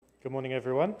Good morning,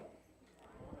 everyone.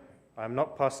 I'm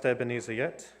not Pastor Ebenezer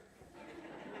yet.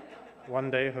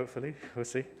 One day, hopefully, we'll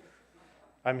see.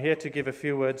 I'm here to give a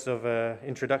few words of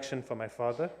introduction for my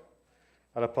father.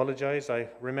 I'll apologize. I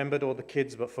remembered all the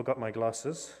kids but forgot my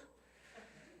glasses.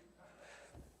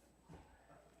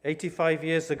 85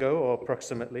 years ago, or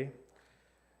approximately,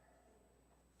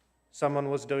 someone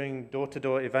was doing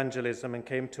door-to-door evangelism and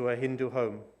came to a Hindu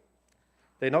home.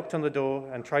 They knocked on the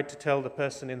door and tried to tell the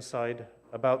person inside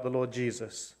about the Lord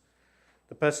Jesus.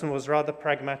 The person was rather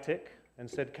pragmatic and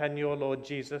said, "Can your Lord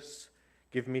Jesus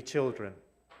give me children?"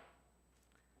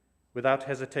 Without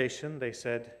hesitation, they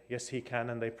said, "Yes, he can,"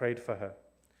 and they prayed for her.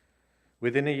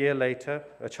 Within a year later,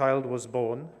 a child was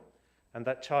born, and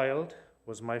that child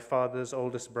was my father's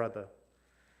oldest brother.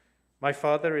 My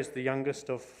father is the youngest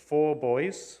of 4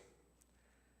 boys,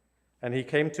 and he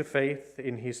came to faith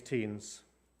in his teens.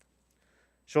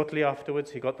 Shortly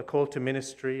afterwards, he got the call to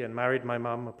ministry and married my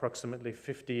mum approximately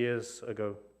 50 years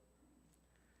ago.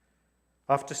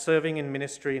 After serving in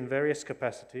ministry in various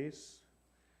capacities,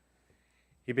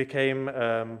 he became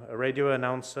a radio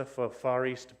announcer for Far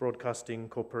East Broadcasting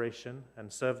Corporation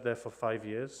and served there for 5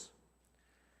 years,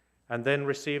 and then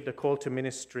received a call to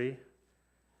ministry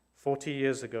 40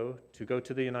 years ago to go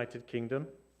to the United Kingdom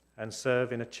and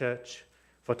serve in a church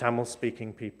for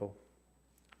Tamil-speaking people.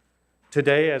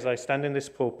 Today, as I stand in this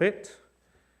pulpit,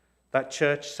 that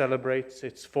church celebrates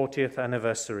its 40th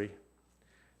anniversary,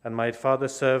 and my father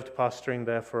served pastoring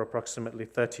there for approximately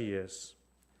 30 years.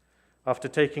 After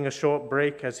taking a short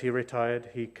break as he retired,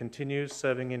 he continues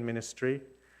serving in ministry,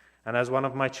 and as one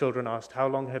of my children asked, "How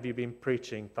long have you been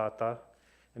preaching, Tata?"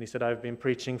 And he said, "I've been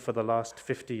preaching for the last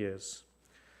 50 years.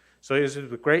 So it is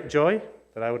with great joy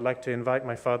that I would like to invite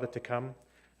my father to come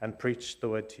and preach the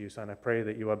word to you. And I pray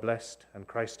that you are blessed and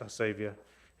Christ our Savior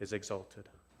is exalted.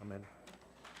 Amen.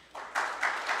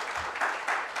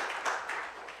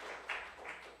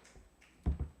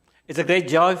 It's a great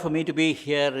joy for me to be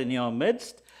here in your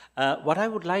midst. What I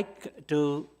would like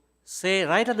to say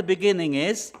right at the beginning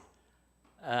is,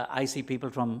 I see people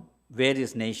from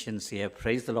various nations here.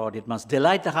 Praise the Lord. It must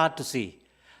delight the heart to see.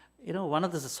 You know, one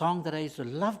of the songs that I used to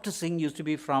love to sing used to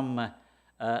be from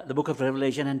the book of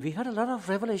Revelation, and we heard a lot of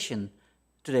revelation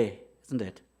today, isn't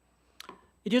it?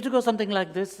 It used to go something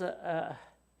like this.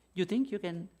 You think you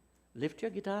can lift your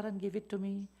guitar and give it to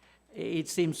me? It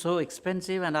seems so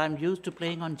expensive, and I'm used to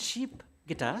playing on cheap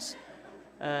guitars.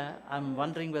 I'm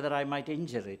wondering whether I might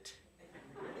injure it.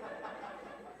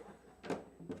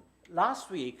 Last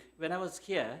week, when I was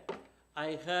here,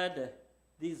 I heard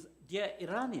these dear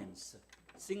Iranians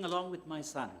sing along with my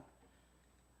son.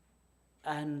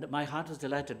 And my heart was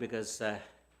delighted because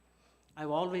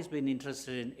I've always been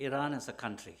interested in Iran as a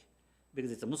country,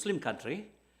 because it's a Muslim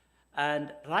country.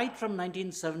 And right from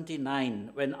 1979,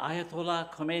 when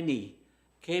Ayatollah Khomeini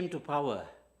came to power,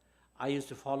 I used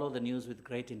to follow the news with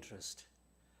great interest.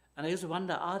 And I used to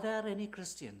wonder, are there any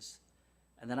Christians?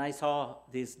 And then I saw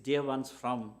these dear ones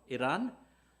from Iran,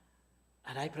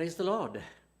 and I praised the Lord.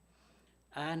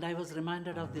 And I was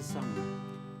reminded of this song.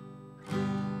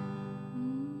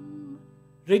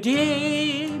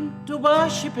 Redeemed to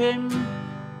worship Him,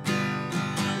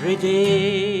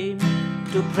 redeemed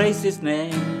to praise His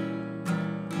name,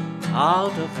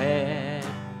 out of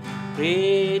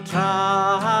every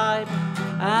tribe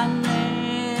and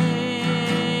nation.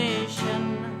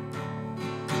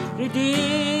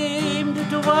 Redeemed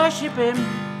to worship Him,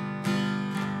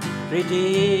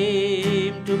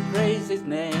 redeemed to praise His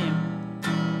name,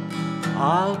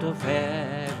 out of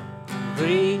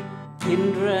every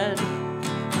kindred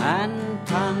and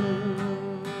tongue.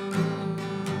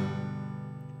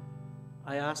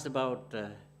 I asked about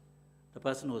the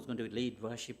person who was going to lead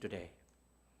worship today.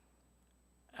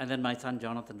 And then my son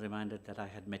Jonathan reminded that I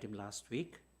had met him last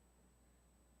week.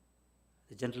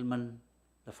 The gentleman,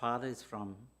 the father is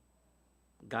from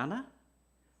Ghana,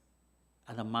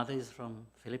 and the mother is from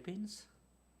Philippines.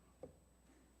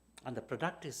 And the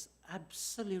product is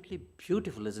absolutely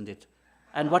beautiful, isn't it?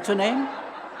 And what's your name?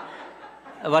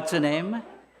 What's your name?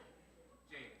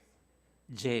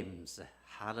 James.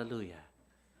 Hallelujah.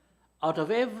 Out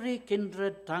of every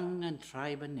kindred, tongue, and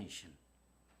tribe and nation,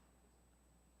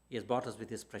 He has bought us with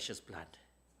His precious blood.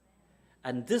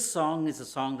 And this song is a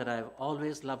song that I've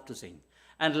always loved to sing.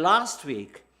 And last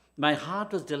week, my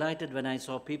heart was delighted when I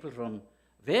saw people from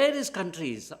various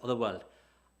countries of the world.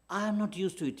 I am not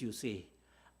used to it, you see.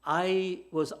 I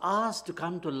was asked to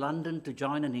come to London to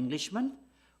join an Englishman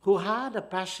who had a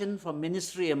passion for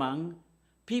ministry among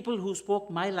people who spoke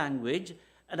my language,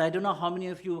 and I don't know how many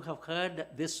of you have heard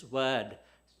this word,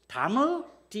 Tamil,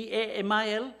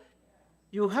 Tamil.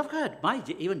 You have heard.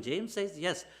 Even James says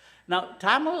yes. Now,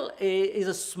 Tamil is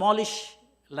a smallish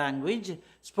language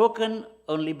spoken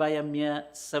only by a mere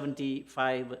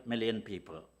 75 million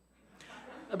people.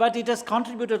 But it has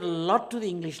contributed a lot to the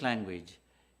English language.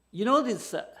 You know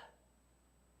this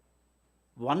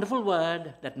wonderful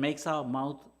word that makes our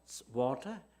mouths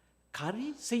water?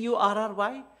 Curry,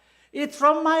 C-U-R-R-Y. It's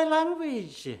from my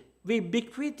language. We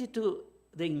bequeath it to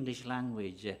the English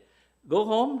language. Go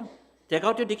home, take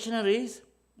out your dictionaries,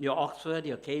 your Oxford,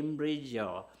 your Cambridge,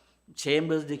 your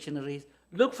Chambers dictionaries.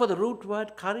 Look for the root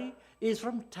word curry is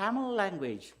from Tamil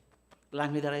language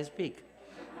that I speak.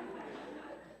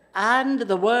 And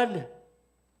the word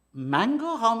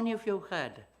mango, how many of you have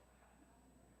heard?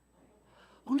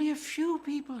 Only a few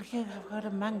people here have heard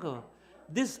of mango.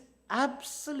 This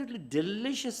absolutely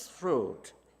delicious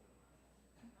fruit.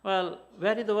 Well,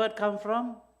 where did the word come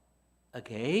from?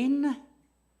 Again,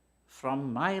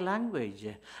 from my language.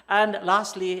 And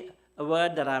lastly, a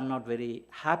word that I'm not very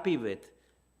happy with,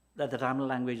 that the Tamil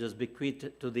language was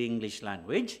bequeathed to the English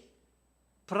language.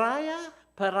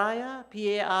 Pariah,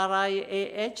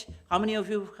 P-A-R-I-A-H. How many of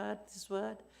you have heard this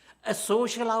word? A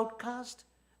social outcast,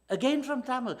 again from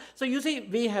Tamil. So you see,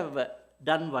 we have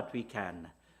done what we can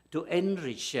to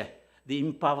enrich the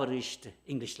impoverished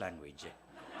English language.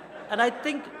 And I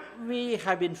think we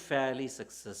have been fairly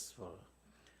successful.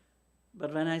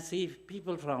 But when I see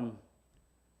people from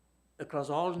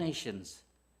across all nations,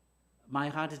 my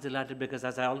heart is delighted because,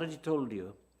 as I already told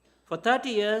you, for 30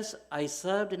 years I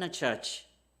served in a church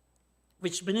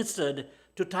which ministered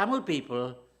to Tamil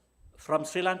people from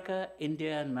Sri Lanka,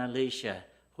 India, and Malaysia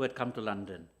who had come to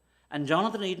London. And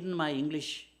Jonathan Eden, my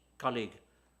English colleague,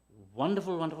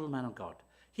 wonderful, wonderful man of God,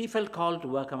 he felt called to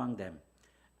work among them.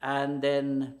 And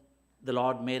then the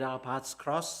Lord made our paths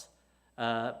cross.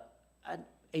 At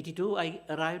 82, I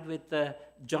arrived with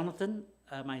Jonathan,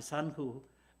 my son, who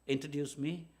introduced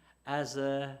me as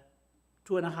a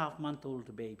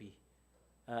 2.5-month-old baby.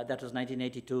 That was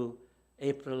 1982,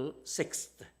 April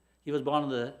 6th. He was born on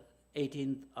the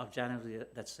 18th of January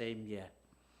that same year.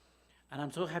 And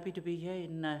I'm so happy to be here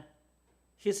in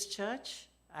his church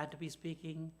and to be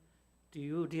speaking to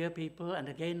you, dear people. And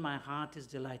again, my heart is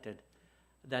delighted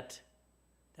that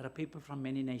there are people from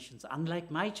many nations, unlike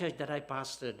my church that I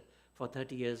pastored for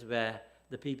 30 years, where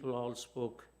the people all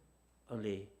spoke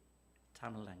only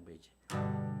Tamil language.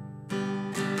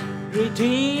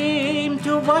 Redeemed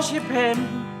to worship Him,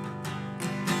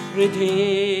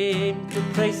 redeemed to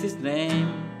praise His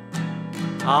name,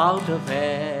 out of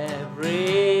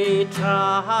every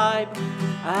tribe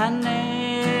and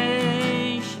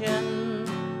nation.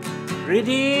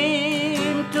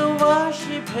 Redeemed to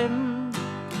worship Him,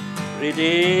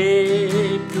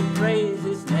 redeemed to praise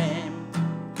His name,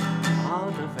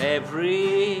 out of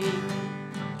every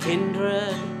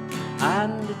kindred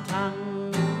and tongue.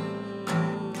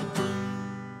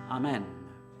 Amen.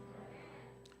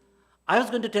 I was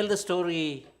going to tell the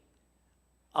story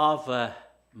of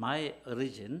my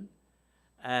origin,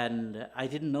 and I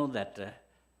didn't know that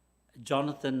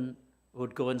Jonathan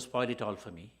would go and spoil it all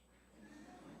for me,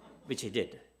 which he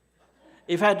did.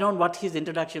 If I had known what his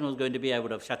introduction was going to be, I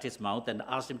would have shut his mouth and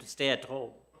asked him to stay at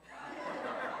home.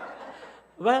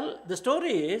 Well, the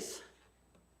story is,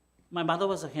 my mother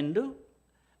was a Hindu,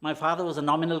 my father was a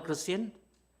nominal Christian.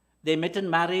 They met and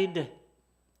married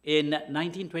in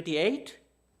 1928.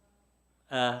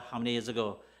 How many years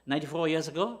ago? 94 years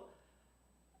ago.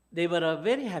 They were a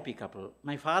very happy couple.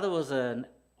 My father was an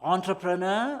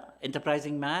entrepreneur,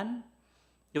 enterprising man.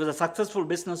 He was a successful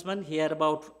businessman. He had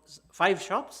about 5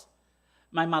 shops.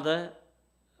 My mother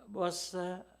was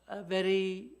a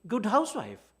very good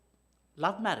housewife.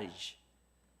 Love marriage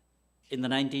in the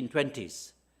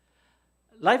 1920s.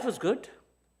 Life was good.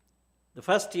 The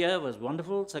first year was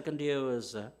wonderful. Second year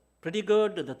was pretty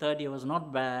good. The third year was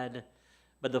not bad.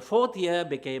 But the fourth year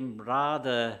became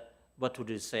rather, what would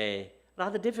you say,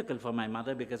 rather difficult for my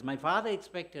mother, because my father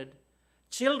expected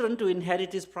children to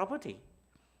inherit his property,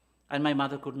 and my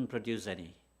mother couldn't produce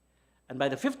any. And by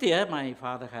the 5th year, my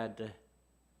father had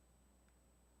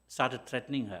started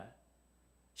threatening her.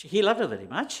 He loved her very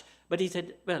much, but he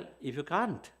said, well, if you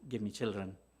can't give me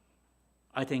children,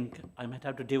 I think I might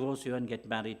have to divorce you and get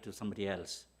married to somebody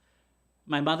else.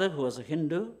 My mother, who was a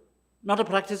Hindu, not a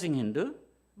practicing Hindu,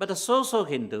 but a so-so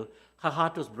Hindu, her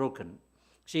heart was broken.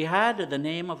 She had the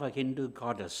name of a Hindu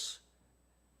goddess.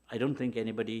 I don't think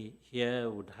anybody here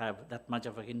would have that much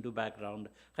of a Hindu background.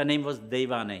 Her name was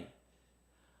Devane.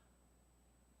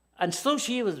 And so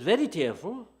she was very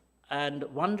tearful and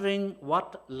wondering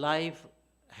what life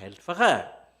held for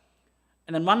her.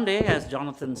 And then one day, as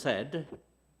Jonathan said,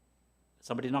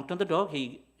 somebody knocked on the door.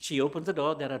 She opens the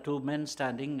door. There are 2 men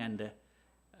standing, and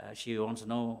she wants to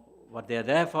know what they are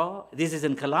there for. This is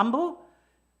in Colombo,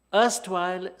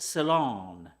 erstwhile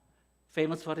Ceylon,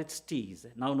 famous for its teas,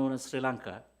 now known as Sri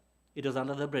Lanka. It was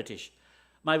under the British.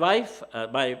 My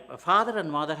father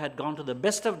and mother had gone to the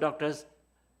best of doctors.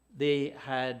 They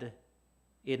had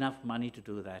enough money to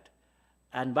do that.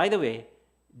 And by the way,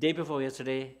 day before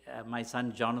yesterday, my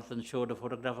son Jonathan showed a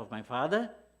photograph of my father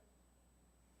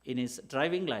in his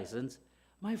driving license.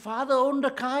 My father owned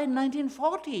a car in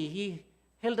 1940. He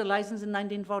held a license in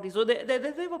 1940. So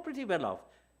they were pretty well off,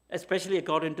 especially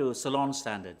according to Ceylon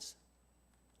standards.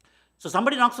 So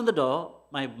somebody knocks on the door.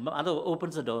 My mother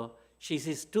opens the door. She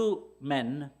sees two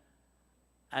men,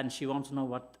 and she wants to know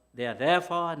what they are there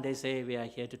for, and they say, we are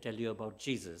here to tell you about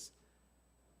Jesus.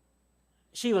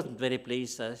 She wasn't very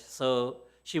pleased, so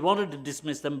she wanted to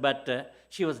dismiss them, but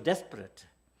she was desperate.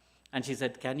 And she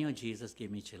said, can you, Jesus, give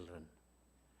me children?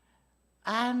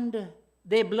 And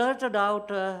they blurted out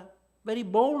a very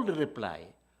bold reply.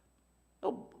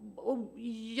 Oh,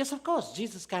 yes, of course,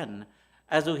 Jesus can.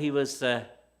 As though he was in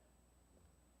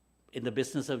the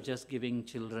business of just giving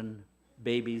children,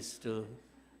 babies to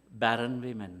barren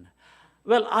women.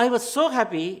 Well, I was so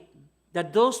happy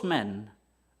that those men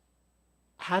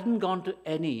hadn't gone to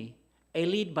any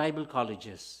elite Bible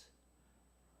colleges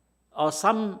or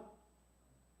some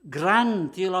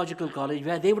grand theological college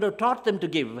where they would have taught them to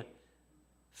give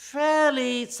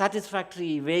fairly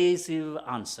satisfactory, evasive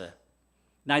answer.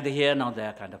 Neither here nor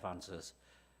there kind of answers.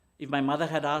 If my mother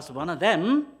had asked one of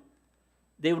them,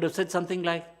 they would have said something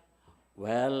like,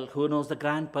 well, who knows the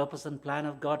grand purpose and plan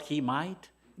of God? He might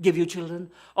give you children.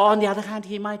 Or on the other hand,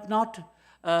 he might not.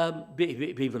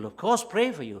 We will, of course,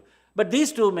 pray for you. But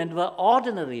these two men were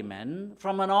ordinary men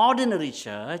from an ordinary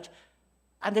church.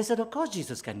 And they said, of course,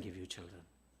 Jesus can give you children.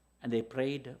 And they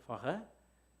prayed for her.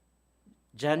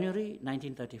 January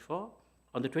 1934.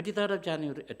 On the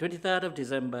 23rd of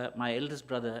December, my eldest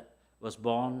brother was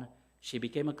born. She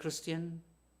became a Christian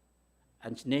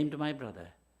and she named my brother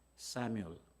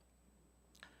Samuel.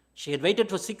 She had waited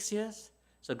for 6 years,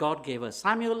 so God gave her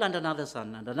Samuel and another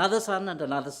son, and another son, and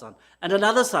another son, and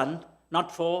another son, not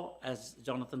 4, as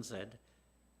Jonathan said,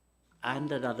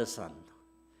 and another son.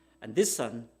 And this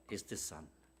son is this son.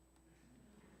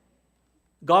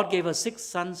 God gave her 6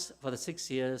 sons for the 6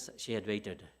 years she had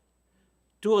waited.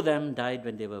 2 of them died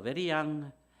when they were very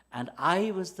young, and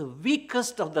I was the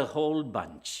weakest of the whole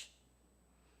bunch.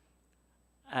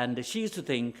 And she used to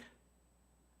think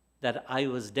that I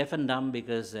was deaf and dumb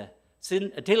because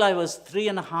till I was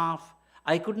 3.5,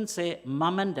 I couldn't say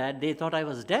mom and dad. They thought I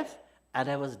was deaf and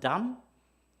I was dumb.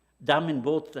 Dumb in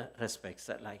both respects,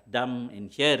 like dumb in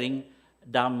hearing,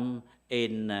 dumb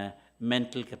in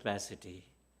mental capacity.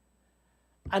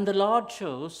 And the Lord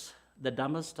chose the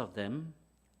dumbest of them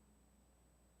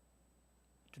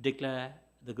to declare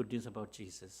the good news about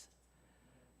Jesus.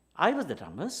 I was the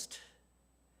dumbest.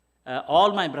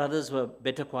 All my brothers were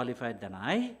better qualified than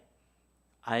I.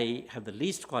 I have the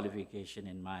least qualification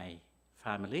in my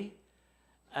family.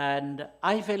 And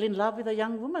I fell in love with a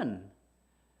young woman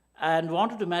and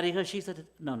wanted to marry her. She said,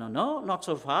 no, not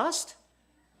so fast.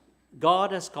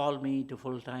 God has called me to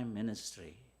full-time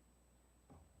ministry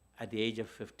at the age of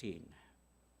 15.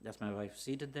 That's my wife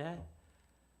seated there.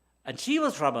 And she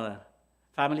was from a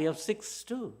family of 6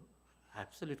 too.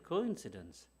 Absolute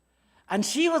coincidence. And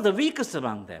she was the weakest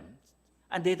among them.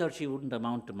 And they thought she wouldn't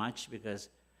amount to much because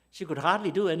she could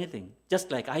hardly do anything,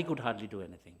 just like I could hardly do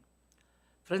anything.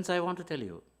 Friends, I want to tell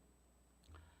you,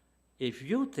 if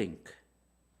you think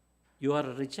you are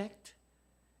a reject,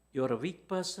 you are a weak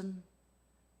person,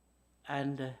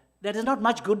 and there is not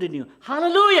much good in you,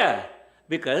 hallelujah!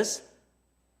 Because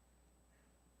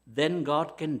then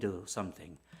God can do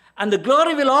something. And the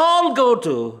glory will all go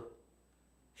to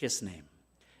His name.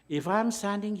 If I am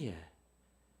standing here,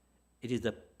 it is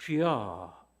the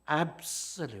pure,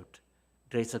 absolute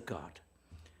grace of God.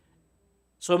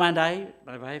 Soma and I,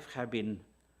 my wife, have been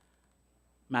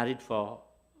married for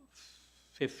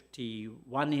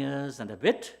 51 years and a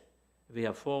bit. We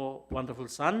have 4 wonderful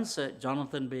sons,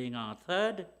 Jonathan being our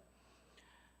 3rd.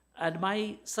 And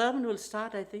my sermon will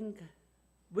start, I think,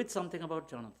 with something about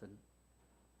Jonathan.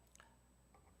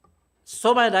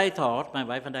 Soma and I thought, my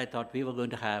wife and I thought, we were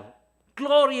going to have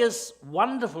glorious,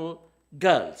 wonderful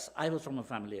girls. I was from a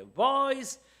family of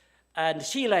boys, and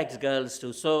she liked girls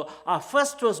too. So our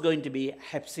first was going to be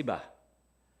Hepzibah.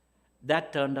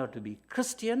 That turned out to be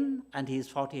Christian, and he is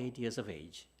 48 years of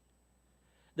age.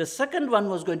 The second one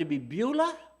was going to be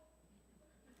Beulah.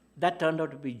 That turned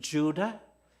out to be Judah.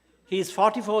 He is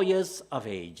 44 years of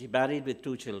age, married with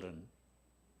 2 children.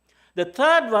 The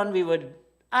third one we were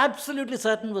absolutely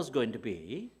certain was going to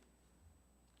be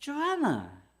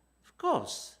Joanna, of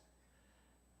course.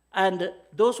 And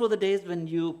those were the days when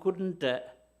you couldn't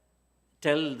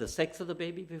tell the sex of the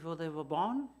baby before they were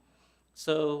born.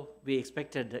 So we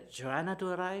expected Joanna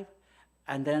to arrive.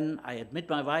 And then I admit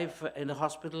my wife in the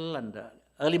hospital, and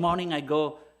early morning I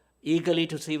go eagerly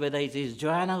to see whether it is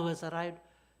Joanna who has arrived.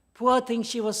 Poor thing,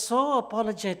 she was so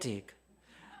apologetic,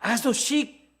 as though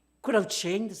she could have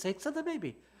changed the sex of the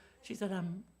baby. She said,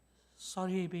 "I'm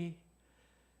sorry, Ebi.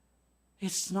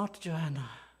 It's not Joanna.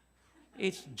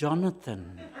 It's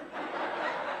Jonathan."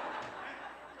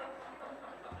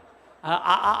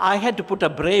 I had to put a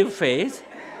brave face.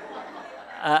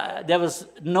 There was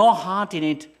no heart in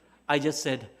it. I just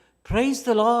said, "Praise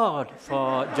the Lord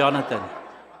for Jonathan."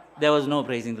 There was no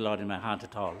praising the Lord in my heart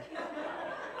at all.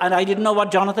 And I didn't know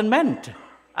what Jonathan meant.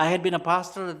 I had been a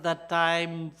pastor at that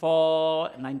time for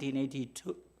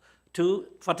 1982,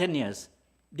 for 10 years.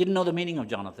 Didn't know the meaning of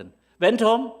Jonathan. Went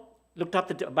home, looked up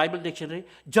the Bible dictionary.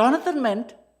 Jonathan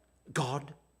meant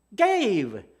God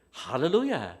gave.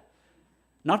 Hallelujah.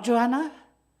 Not Joanna.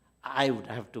 I would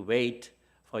have to wait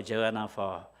for Joanna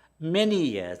for many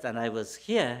years. And I was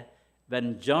here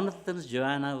when Jonathan's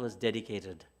Joanna was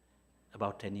dedicated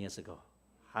about 10 years ago.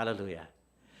 Hallelujah.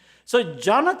 So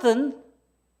Jonathan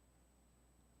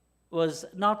was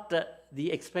not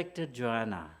the expected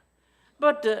Joanna.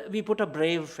 But we put a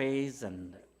brave face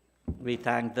and we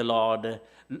thanked the Lord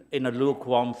in a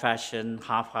lukewarm fashion,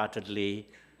 half-heartedly.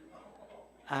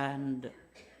 And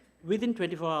within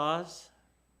 24 hours,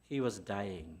 he was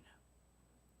dying.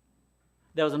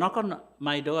 There was a knock on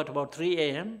my door at about 3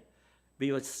 a.m.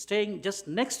 We were staying just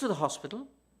next to the hospital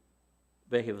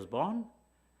where he was born.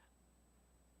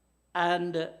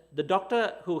 And the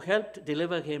doctor who helped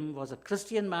deliver him was a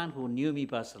Christian man who knew me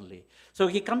personally. So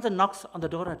he comes and knocks on the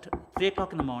door at 3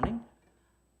 o'clock in the morning.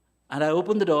 And I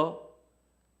open the door.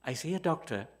 I see a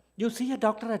doctor. "You see a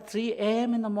doctor at 3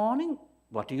 a.m. in the morning?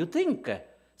 What do you think?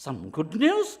 Some good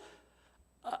news?"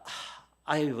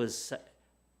 I was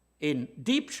in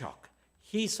deep shock.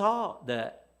 He saw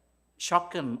the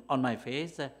shock on my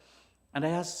face. And I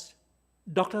asked,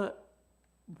 "Doctor,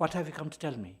 what have you come to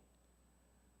tell me?"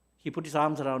 He put his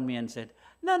arms around me and said,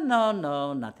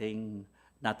 No, nothing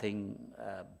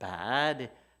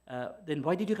bad. Then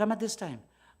why did you come at this time?"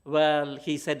 "Well,"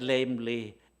 he said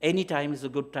lamely, "any time is a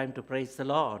good time to praise the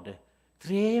Lord."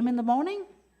 3 a.m. in the morning?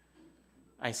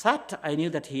 I sat. I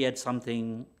knew that he had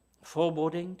something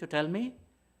foreboding to tell me.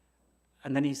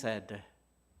 And then he said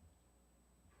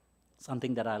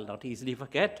something that I'll not easily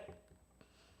forget.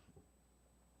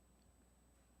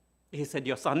 He said,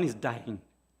 "Your son is dying."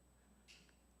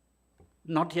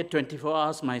 "Not yet 24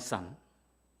 hours, my son."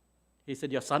 He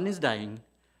said, "Your son is dying.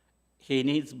 He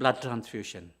needs blood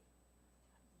transfusion.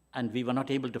 And we were not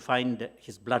able to find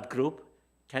his blood group.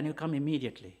 Can you come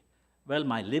immediately?" Well,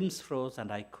 my limbs froze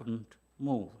and I couldn't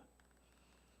move.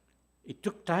 It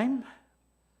took time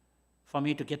for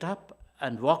me to get up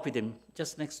and walk with him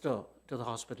just next door to the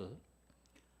hospital.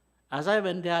 As I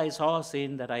went there, I saw a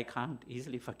scene that I can't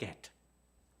easily forget.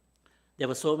 There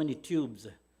were so many tubes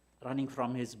running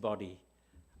from his body.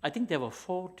 I think there were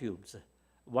 4 tubes,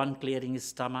 one clearing his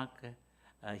stomach.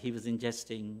 He was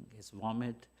ingesting his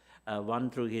vomit, one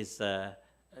through his hand,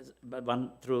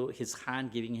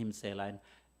 giving him saline.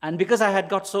 And because I had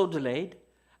got so delayed,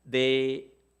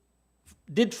 they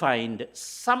did find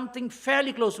something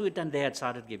fairly close to it, and they had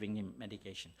started giving him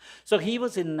medication. So he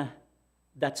was in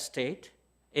that state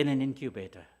in an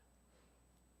incubator.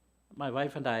 My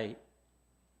wife and I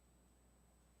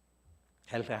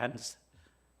held hands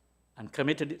and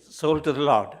committed his soul to the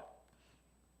Lord,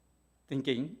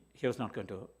 thinking he was not going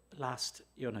to last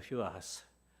even a few hours.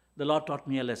 The Lord taught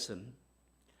me a lesson.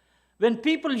 When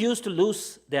people used to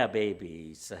lose their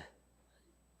babies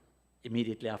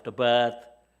immediately after birth,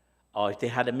 or if they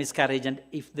had a miscarriage, and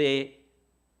if they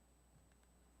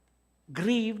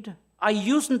grieved, I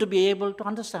used to be able to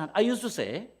understand. I used to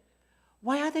say,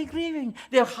 why are they grieving?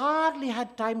 They've hardly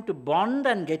had time to bond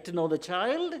and get to know the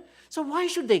child, so why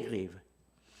should they grieve?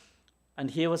 And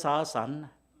here was our son,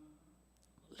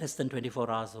 less than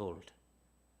 24 hours old.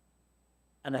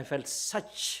 And I felt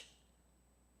such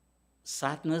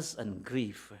sadness and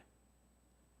grief.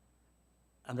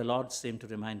 And the Lord seemed to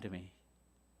remind me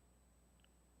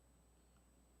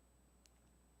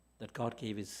that God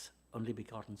gave his only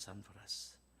begotten Son for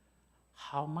us.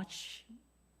 How much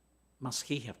must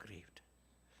he have grieved?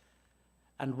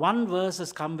 And one verse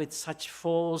has come with such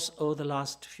force over the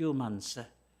last few months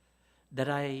that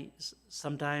I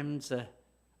sometimes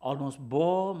almost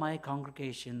bore my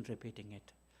congregation repeating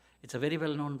it. It's a very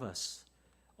well-known verse.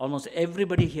 Almost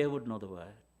everybody here would know the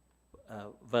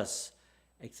verse,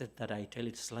 except that I tell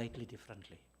it slightly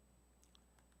differently.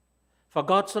 For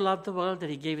God so loved the world that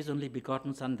he gave his only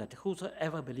begotten Son, that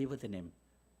whosoever believeth in him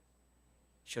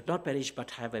should not perish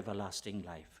but have everlasting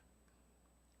life.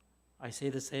 I say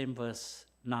the same verse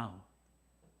now,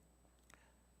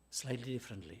 slightly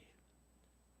differently.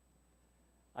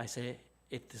 I say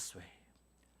it this way.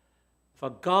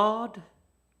 For God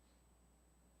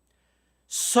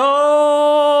so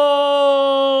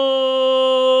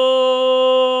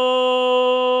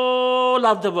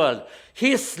loved the world.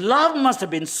 His love must have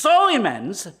been so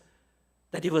immense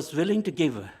that he was willing to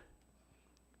give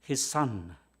his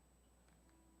Son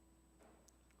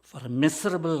for a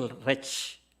miserable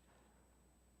wretch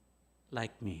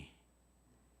like me.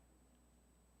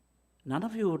 None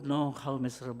of you would know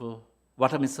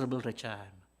what a miserable wretch I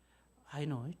am. I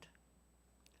know it.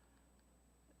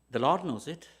 The Lord knows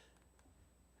it.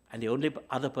 And the only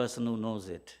other person who knows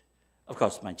it, of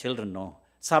course, my children know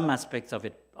some aspects of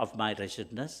it, of my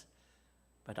wretchedness.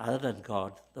 But other than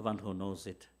God, the one who knows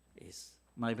it is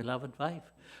my beloved wife,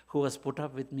 who has put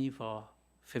up with me for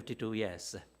 52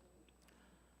 years.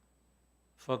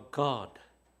 For God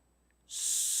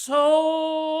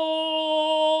so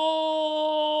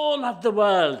loved the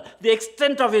world. The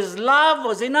extent of his love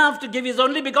was enough to give his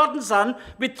only begotten Son,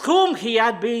 with whom he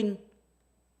had been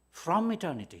from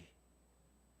eternity.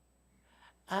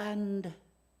 And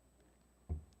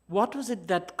what was it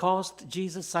that caused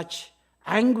Jesus such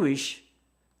anguish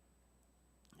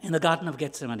in the Garden of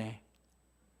Gethsemane?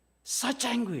 Such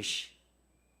anguish.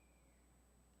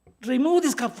 Remove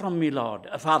this cup from me, Lord,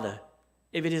 Father,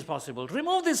 if it is possible.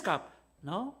 Remove this cup.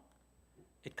 No,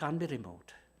 it can't be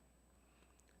removed.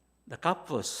 The cup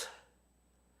was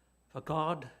for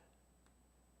God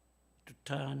to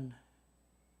turn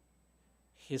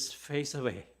his face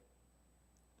away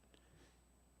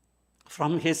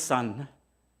from his Son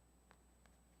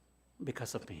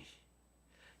because of me.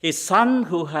 His Son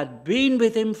who had been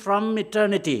with him from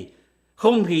eternity,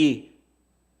 whom he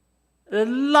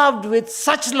loved with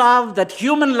such love that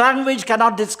human language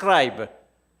cannot describe.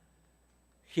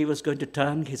 He was going to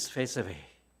turn his face away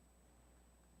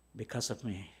because of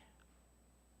me.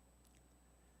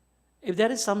 If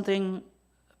there is something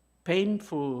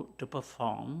painful to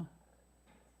perform,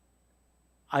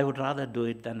 I would rather do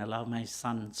it than allow my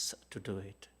sons to do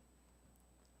it.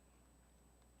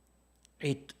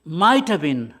 It might have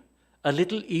been a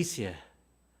little easier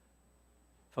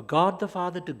for God the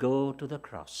Father to go to the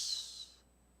cross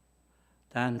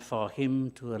than for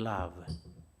him to allow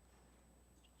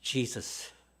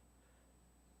Jesus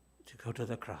to go to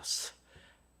the cross.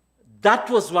 That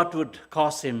was what would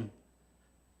cause him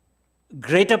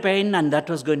greater pain, and that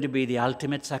was going to be the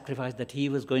ultimate sacrifice that he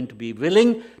was going to be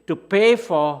willing to pay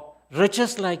for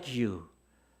wretches like you.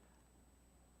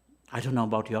 I don't know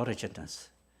about your wretchedness.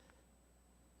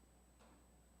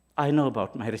 I know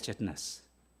about my wretchedness.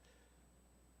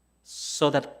 So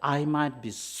that I might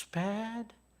be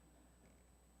spared,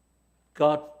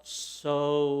 God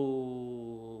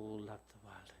so loved the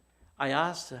world. I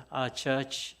asked our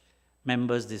church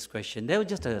members this question. They were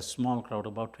just a small crowd,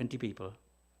 about 20 people.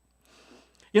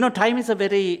 You know, time is a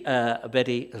very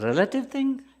relative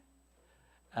thing.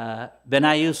 When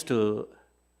I used to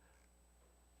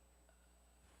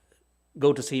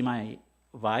go to see my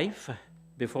wife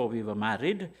before we were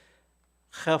married,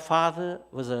 her father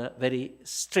was a very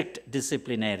strict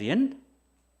disciplinarian.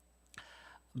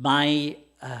 My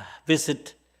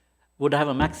visit would have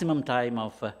a maximum time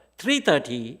of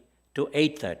 3:30 to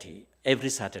 8:30 every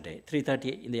Saturday.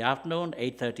 3:30 in the afternoon,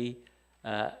 8:30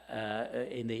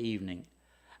 in the evening.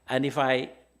 And if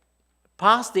I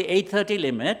passed the 8:30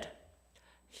 limit,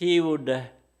 he would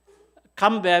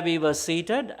come where we were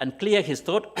seated and clear his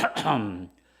throat.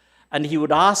 And he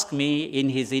would ask me in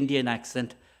his Indian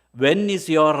accent, "When is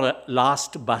your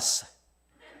last bus?"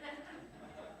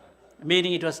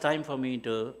 Meaning it was time for me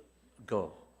to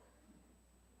go.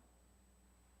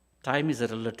 Time is a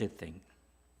relative thing.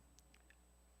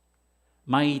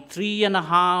 My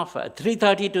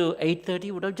 3:30 to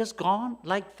 8:30 would have just gone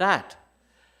like that.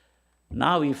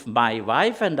 Now, if my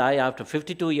wife and I, after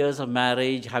 52 years of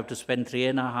marriage, have to spend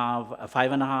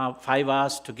 5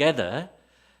 hours together,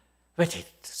 but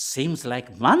it seems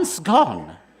like months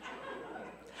gone.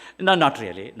 No, not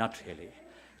really.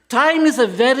 Time is a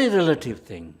very relative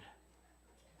thing.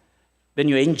 When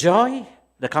you enjoy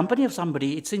the company of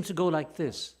somebody, it seems to go like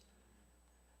this.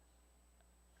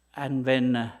 And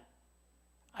when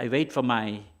I wait for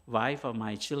my wife or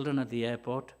my children at the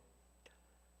airport,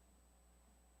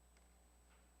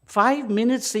 5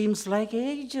 minutes seems like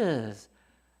ages.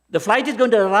 The flight is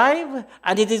going to arrive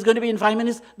and it is going to be in 5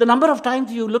 minutes. The number of times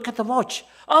you look at the watch,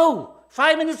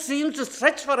 5 minutes seems to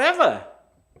stretch forever.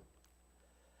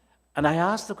 And I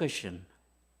asked the question.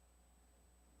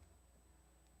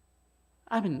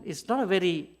 It's not a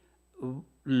very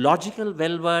logical,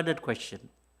 well-worded question.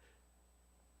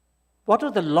 What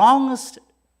are the longest,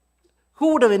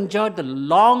 who would have enjoyed the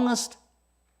longest,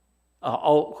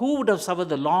 or who would have suffered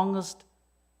the longest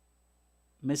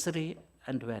misery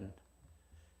and when?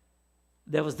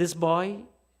 There was this boy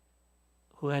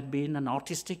who had been an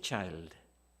autistic child.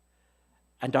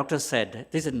 And doctors said,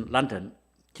 this is in London,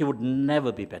 he would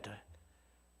never be better.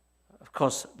 Of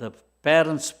course, the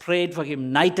parents prayed for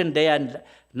him night and day, and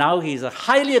now he's a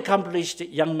highly accomplished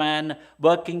young man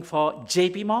working for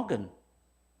J.P. Morgan.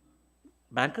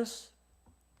 Bankers.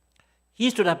 He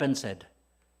stood up and said,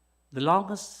 the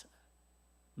longest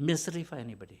misery for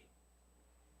anybody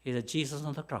is that Jesus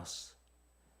on the cross,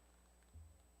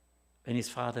 when his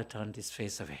father turned his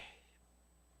face away.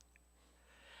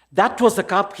 That was the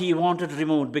cup he wanted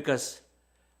removed, because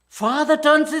Father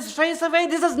turns his face away.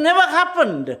 This has never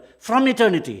happened from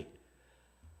eternity.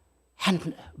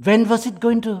 And when was it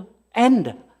going to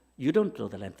end? You don't know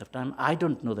the length of time. I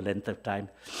don't know the length of time.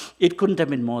 It couldn't have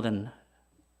been more than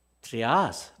 3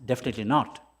 hours. Definitely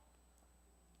not.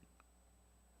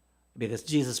 Because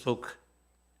Jesus spoke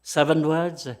 7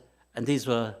 words, and these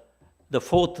were the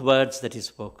 4th words that he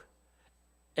spoke.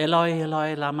 Eloi,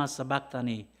 Eloi, lama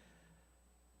sabachthani.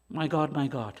 My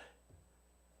God,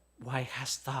 why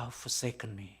hast thou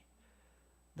forsaken me?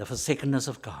 The forsakenness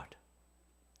of God.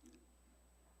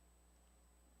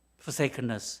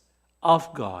 Forsakenness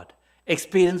of God,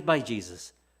 experienced by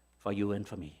Jesus for you and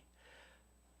for me.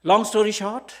 Long story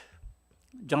short,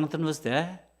 Jonathan was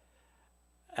there,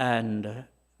 and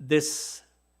this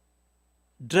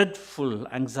dreadful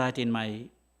anxiety in my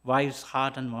wife's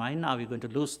heart and mind, are we going to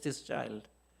lose this child?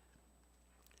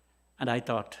 And I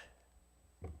thought,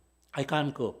 I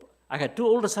can't cope. I had 2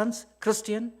 older sons,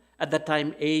 Christian, at that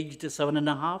time aged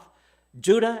 7.5,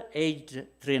 Judah aged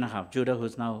 3.5, Judah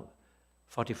who's now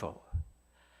 44.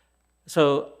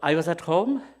 So I was at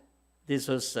home. This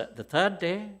was the 3rd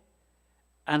day,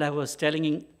 and I was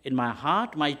telling in my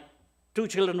heart, my 2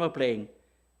 children were playing,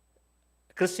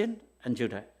 Christian and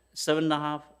Judah,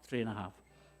 7.5, 3.5.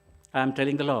 I'm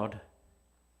telling the Lord,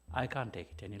 I can't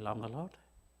take it any longer, Lord.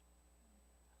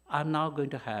 I'm now going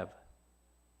to have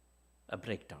a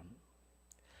breakdown.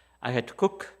 I had to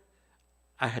cook.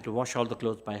 I had to wash all the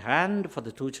clothes by hand for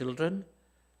the 2 children.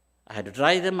 I had to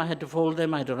dry them. I had to fold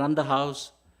them. I had to run the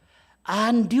house.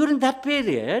 And during that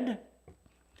period,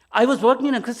 I was working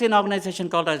in a Christian organization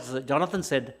called, as Jonathan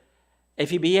said,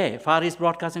 FEBA, Far East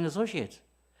Broadcasting Associates.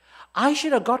 I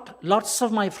should have got lots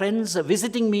of my friends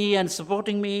visiting me and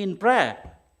supporting me in prayer.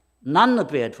 None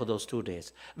appeared for those 2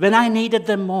 days, when I needed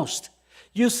them most.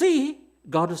 You see,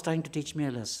 God was trying to teach me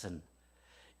a lesson.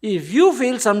 If you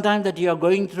feel sometimes that you are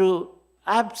going through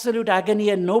absolute agony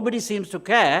and nobody seems to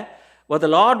care, what the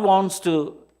Lord wants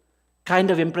to kind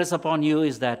of impress upon you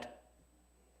is that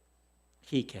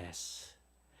He cares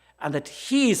and that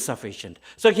He is sufficient.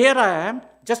 So here I am,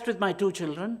 just with my 2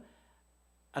 children,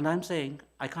 and I'm saying,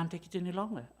 I can't take it any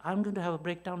longer. I'm going to have a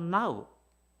breakdown now.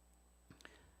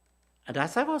 And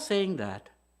as I was saying that,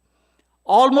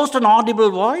 almost an audible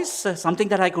voice, something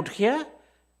that I could hear,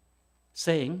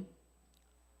 saying,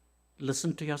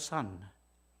 listen to your son.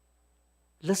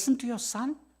 Listen to your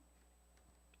son?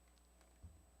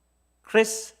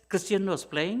 Christian was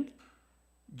playing.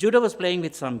 Judah was playing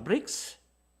with some bricks.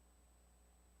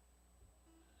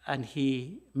 And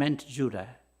he meant Judah.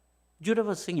 Judah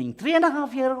was singing,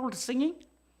 3.5-year-old singing.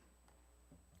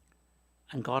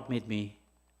 And God made me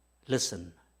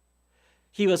listen.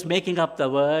 He was making up the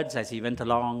words as he went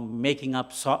along, making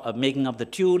up the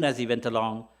tune as he went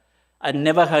along. I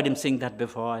never heard him sing that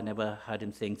before. I never heard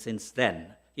him sing since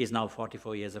then. He is now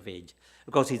 44 years of age.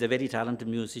 Of course, he's a very talented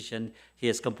musician. He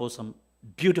has composed some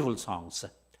beautiful songs.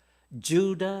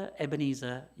 Judah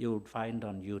Ebenezer, you would find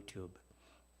on YouTube.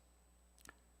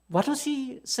 What was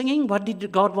he singing? What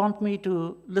did God want me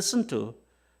to listen to?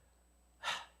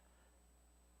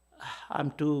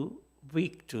 I'm too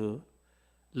weak to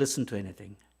listen to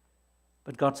anything.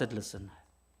 But God said, listen.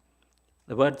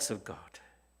 The words of God.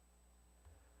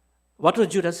 What was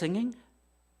Judah singing?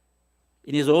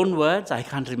 In his own words, I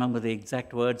can't remember the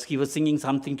exact words. He was singing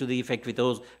something to the effect with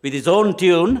his own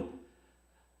tune.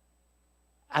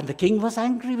 And the king was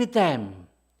angry with them.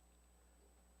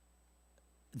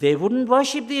 They wouldn't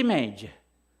worship the image.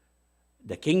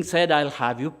 The king said, I'll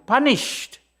have you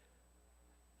punished.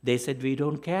 They said, we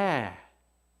don't care.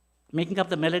 Making up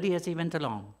the melody as he went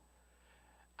along.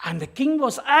 And the king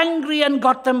was angry and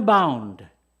got them bound.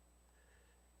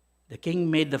 The king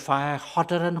made the fire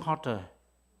hotter and hotter.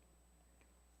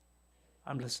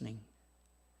 I'm listening.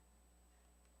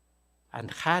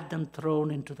 and had them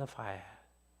thrown into the fire.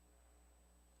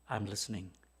 I'm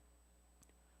listening.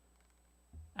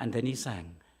 And then he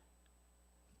sang.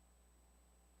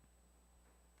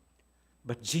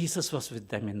 But Jesus was with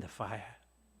them in the fire.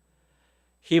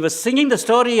 He was singing the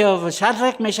story of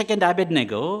Shadrach, Meshach, and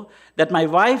Abednego that my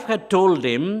wife had told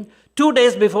him 2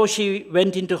 days before she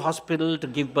went into hospital to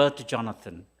give birth to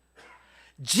Jonathan.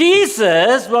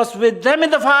 Jesus was with them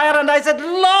in the fire, and I said,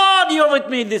 Lord, you're with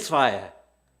me in this fire.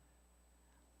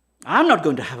 I'm not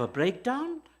going to have a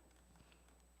breakdown.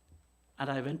 And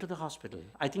I went to the hospital.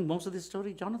 I think most of this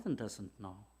story Jonathan doesn't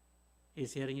know.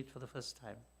 He's hearing it for the first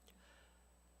time.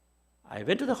 I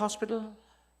went to the hospital,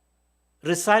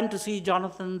 resigned to see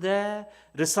Jonathan there,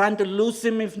 resigned to lose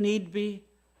him if need be.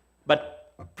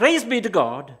 But praise be to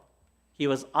God, he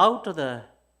was out of the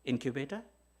incubator,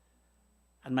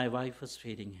 and my wife was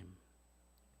feeding him.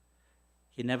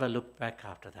 He never looked back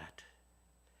after that.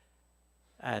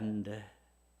 And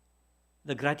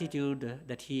the gratitude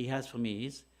that he has for me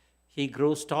is, he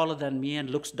grows taller than me and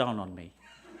looks down on me.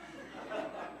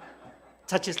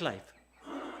 Such is life.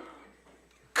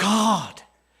 God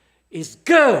is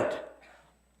good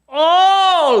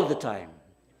all the time.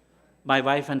 My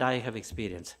wife and I have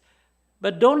experienced.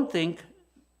 But don't think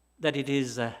that it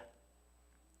is, a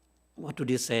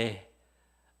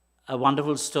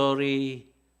wonderful story,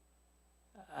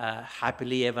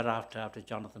 happily ever after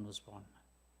Jonathan was born.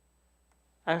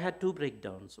 I've had 2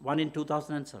 breakdowns, one in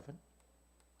 2007.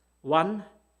 One,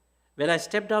 when I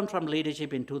stepped down from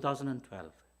leadership in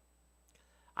 2012,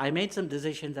 I made some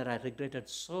decisions that I regretted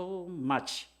so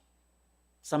much,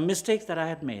 some mistakes that I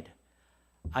had made.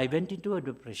 I went into a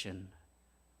depression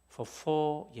for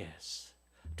 4 years.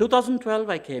 2012,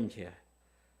 I came here.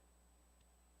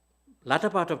 Latter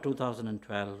part of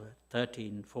 2012,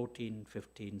 13, 14,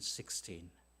 15, 16,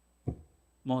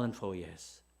 more than 4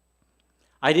 years.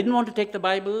 I didn't want to take the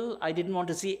Bible. I didn't want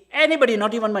to see anybody,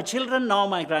 not even my children, nor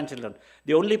my grandchildren.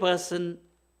 The only person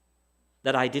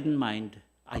that I didn't mind,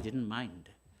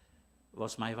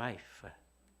 was my wife.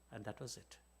 And that was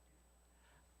it.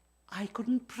 I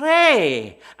couldn't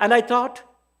pray. And I thought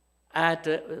at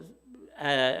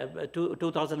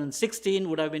 2016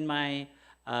 would have been my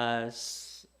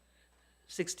 60th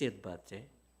birthday.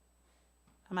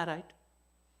 Am I right?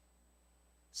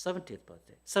 70th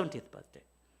birthday.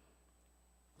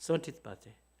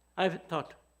 I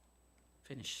thought,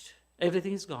 finished.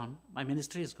 Everything is gone. My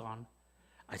ministry is gone.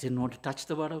 I didn't want to touch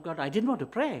the word of God. I didn't want to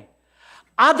pray.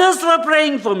 Others were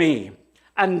praying for me.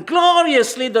 And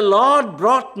gloriously the Lord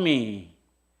brought me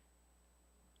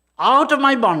out of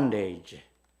my bondage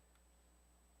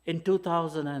in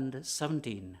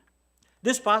 2017.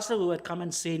 This pastor who had come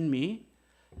and seen me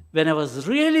when I was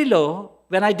really low,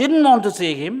 when I didn't want to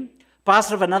see him,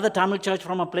 pastor of another Tamil church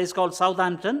from a place called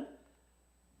Southampton,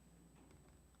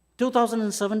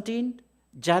 2017,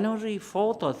 January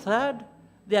 4th or 3rd,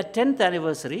 their 10th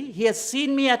anniversary, he has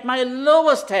seen me at my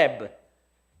lowest ebb.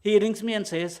 He rings me and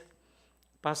says,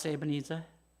 Pastor Ebenezer,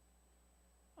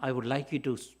 I would like you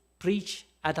to preach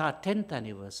at our 10th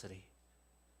anniversary.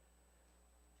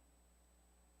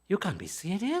 You can't be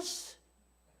serious.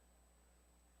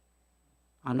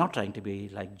 I'm not trying to be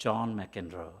like John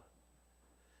McEnroe.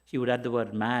 He would add the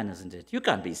word man, isn't it? You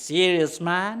can't be serious,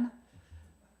 man.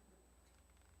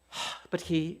 But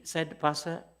he said,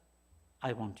 Pastor,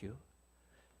 I want you.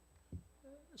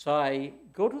 So I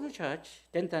go to the church,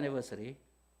 10th anniversary,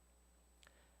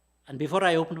 and before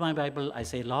I open my Bible, I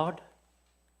say, Lord,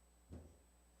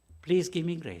 please give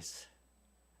me grace,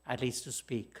 at least to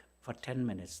speak for 10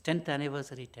 minutes. 10th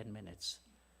anniversary, 10 minutes.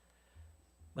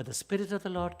 But the Spirit of the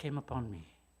Lord came upon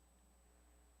me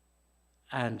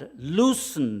and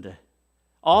loosened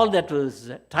all that was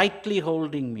tightly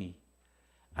holding me.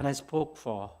 And I spoke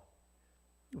for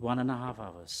 1.5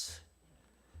 hours.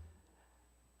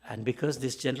 And because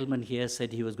this gentleman here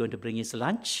said he was going to bring his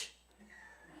lunch,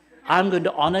 I'm going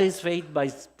to honor his faith by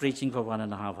preaching for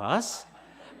 1.5 hours.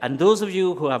 And those of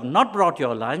you who have not brought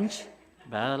your lunch,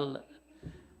 well,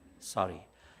 sorry.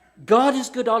 God is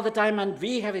good all the time, and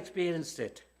we have experienced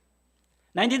it.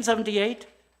 1978,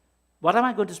 what am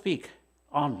I going to speak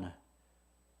on?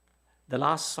 The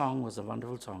last song was a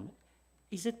wonderful song.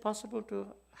 Is it possible to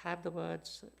have the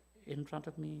words in front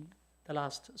of me, the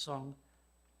last song?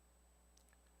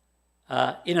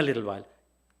 In a little while.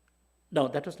 No,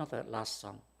 that was not the last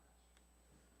song.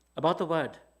 About the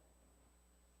word.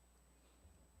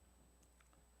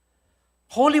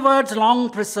 Holy words long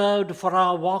preserved for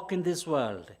our walk in this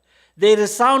world. They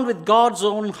resound with God's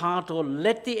own heart. Oh,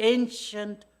 let the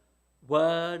ancient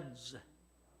words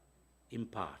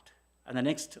impart. And the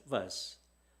next verse.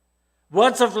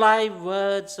 Words of life,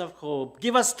 words of hope.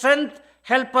 Give us strength,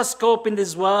 help us cope in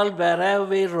this world wherever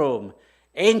we roam.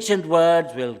 Ancient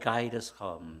words will guide us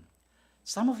home.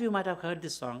 Some of you might have heard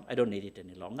this song. I don't need it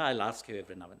any longer. I'll ask you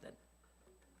every now and then.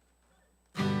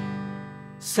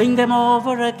 Sing them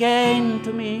over again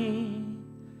to me.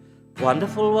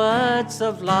 Wonderful words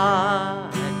of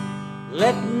life.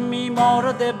 Let me more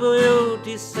of their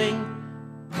beauty sing.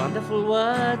 Wonderful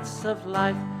words of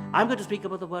life. I'm going to speak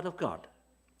about the Word of God.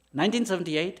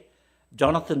 1978,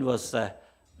 Jonathan was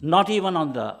not even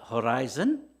on the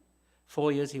horizon.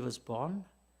 4 years he was born.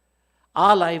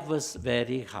 Our life was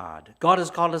very hard. God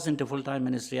has called us into full-time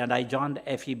ministry, and I joined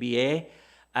FEBA,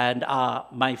 and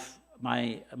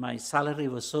my salary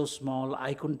was so small,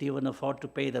 I couldn't even afford to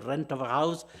pay the rent of a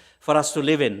house for us to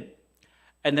live in.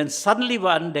 And then suddenly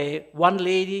one day, one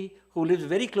lady who lives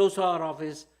very close to our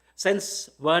office sends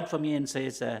word for me and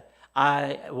says,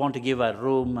 I want to give a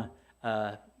room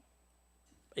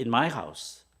in my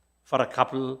house for a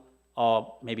couple,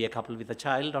 or maybe a couple with a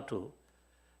child or two.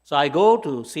 So I go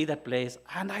to see that place,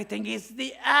 and I think it's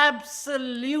the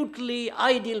absolutely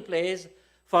ideal place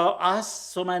for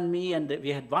us, Soma and me, and we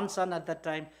had one son at that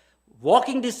time,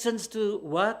 walking distance to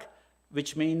work,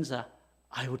 which means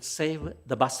I would save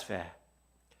the bus fare.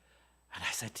 And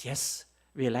I said, yes,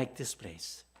 we like this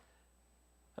place.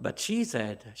 But she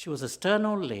said, she was a stern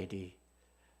old lady.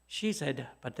 She said,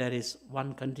 but there is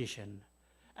one condition.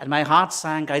 And my heart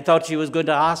sank. I thought she was going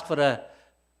to ask for a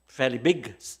fairly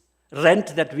big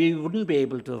rent that we wouldn't be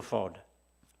able to afford.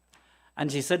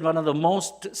 And she said one of the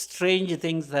most strange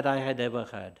things that I had ever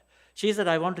heard. She said,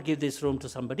 I want to give this room to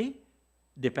somebody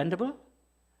dependable,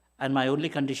 and my only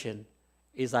condition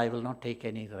is I will not take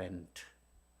any rent.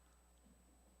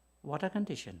 What a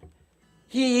condition.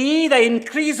 He either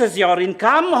increases your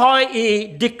income or he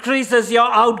decreases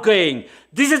your outgoing.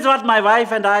 This is what my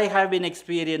wife and I have been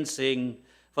experiencing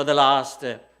for the last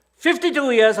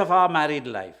 52 years of our married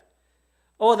life.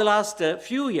 Over the last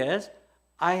few years,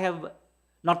 I have,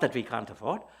 not that we can't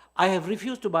afford, I have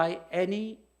refused to buy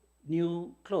any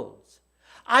new clothes.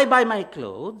 I buy my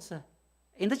clothes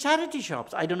in the charity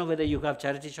shops. I don't know whether you have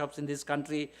charity shops in this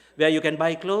country where you can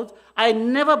buy clothes. I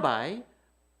never buy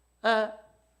a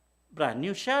brand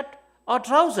new shirt or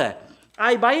trouser.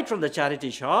 I buy it from the charity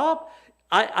shop.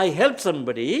 I help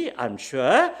somebody, I'm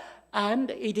sure,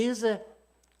 and it is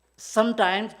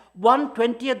sometimes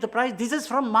 1/20th the price. This is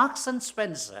from Marks and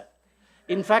Spencer.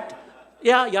 In fact,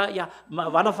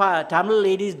 one of our Tamil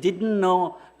ladies didn't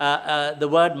know the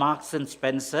word Marks and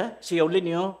Spencer. She only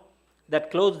knew that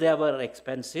clothes there were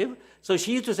expensive. So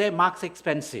she used to say Marks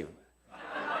expensive.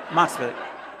 Marks.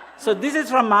 So this is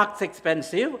from Marks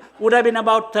expensive. Would have been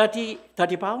about 30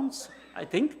 pounds, I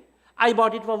think. I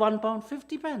bought it for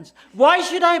 £1.50. Why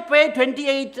should I pay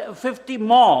 28.50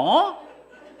 more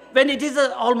when it is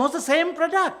almost the same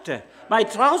product? My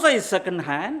trouser is second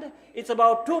hand. It's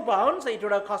about £2. It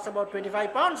would have cost about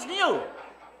 £25 new.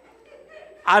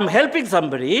 I'm helping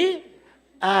somebody,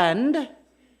 and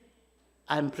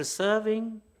I'm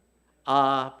preserving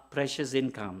our precious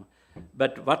income.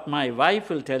 But what my wife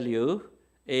will tell you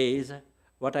is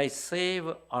what I save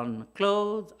on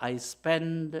clothes, I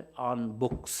spend on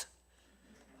books.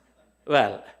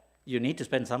 Well, you need to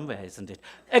spend somewhere, isn't it?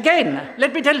 Again,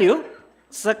 let me tell you,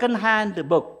 second-hand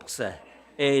books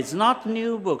is not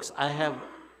new books. I have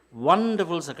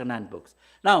wonderful second-hand books.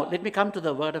 Now, let me come to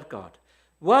the Word of God.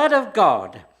 Word of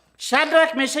God.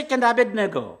 Shadrach, Meshach, and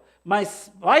Abednego. My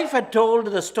wife had told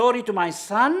the story to my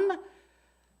son,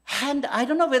 and I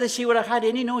don't know whether she would have had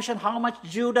any notion how much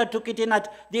Judah took it in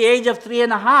at the age of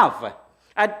 3.5.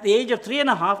 At the age of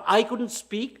 3.5, I couldn't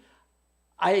speak.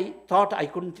 They thought I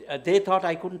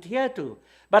couldn't hear too.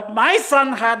 But my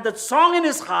son had that song in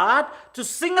his heart to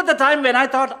sing at the time when I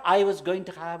thought I was going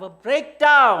to have a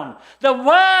breakdown. The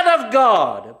Word of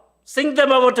God. Sing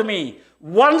them over to me.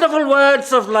 Wonderful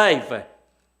words of life.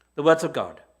 The words of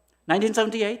God.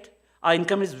 1978, our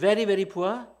income is very, very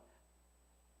poor.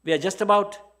 We are just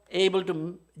about able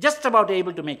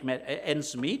to make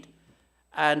ends meet.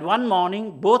 And one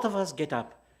morning, both of us get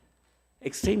up,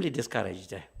 extremely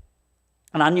discouraged.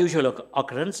 An unusual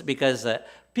occurrence, because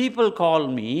people call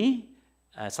me,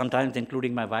 sometimes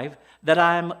including my wife, that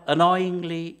I am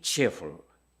annoyingly cheerful.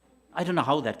 I don't know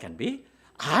how that can be.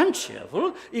 I'm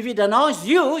cheerful. If it annoys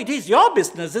you, it is your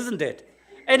business, isn't it?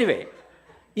 Anyway,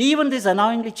 even this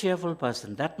annoyingly cheerful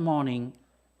person, that morning,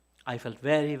 I felt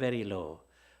very, very low.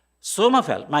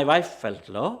 My wife felt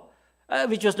low,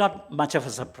 which was not much of a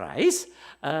surprise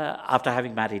after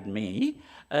having married me.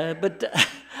 But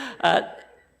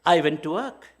I went to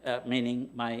work, meaning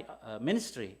my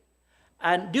ministry.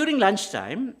 And during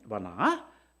lunchtime, 1 hour,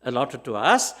 allotted to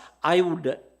us, I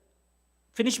would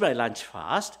finish my lunch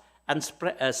fast and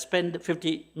spend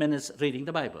 50 minutes reading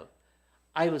the Bible.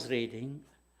 I was reading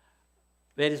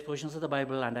various portions of the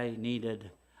Bible, and I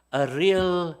needed a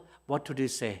real, what would you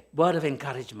say, word of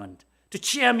encouragement to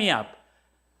cheer me up.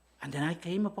 And then I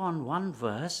came upon one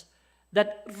verse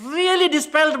that really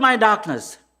dispelled my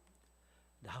darkness.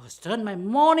 Thou hast turned my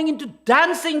mourning into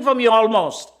dancing for me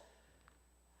almost.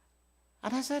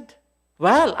 And I said,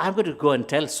 well, I'm going to go and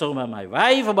tell Soma, my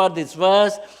wife, about this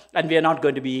verse, and we are not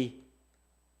going to be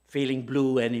feeling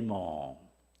blue anymore.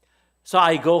 So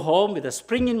I go home with a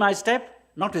spring in my step,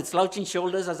 not with slouching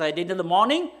shoulders as I did in the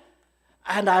morning,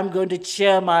 and I'm going to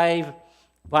cheer my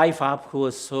wife up, who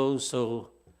was so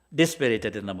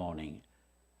dispirited in the morning.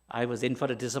 I was in for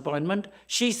a disappointment.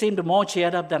 She seemed more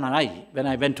cheered up than I when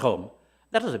I went home.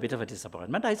 That was a bit of a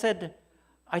disappointment. I said,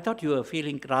 I thought you were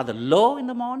feeling rather low in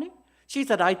the morning. She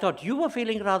said, I thought you were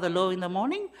feeling rather low in the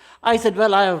morning. I said,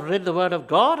 well, I have read the Word of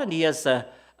God and He has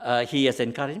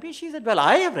encouraged me. She said, well,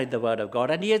 I have read the Word of God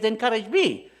and He has encouraged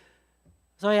me.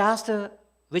 So I asked her,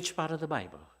 which part of the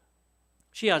Bible?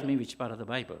 She asked me, which part of the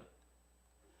Bible?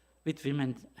 With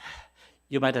women,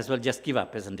 you might as well just give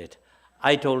up, isn't it?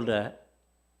 I told her,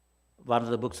 one of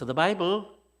the books of the Bible,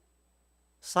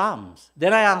 Psalms.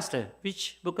 Then I asked her,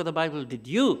 which book of the Bible did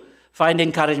you find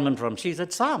encouragement from? She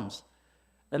said, Psalms.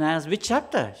 Then I asked, which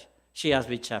chapter? She asked,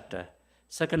 which chapter?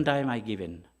 Second time I give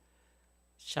in.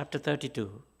 Chapter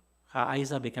 32. Her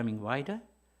eyes are becoming wider.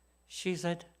 She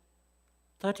said,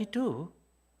 32?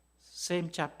 Same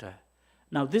chapter.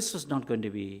 Now this was not going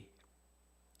to be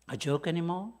a joke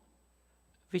anymore.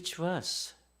 Which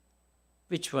verse?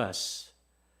 Which verse?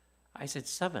 I said,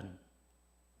 7.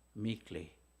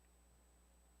 Meekly.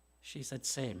 She said,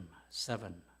 same,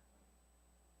 7.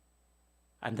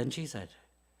 And then she said,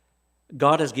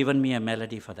 God has given me a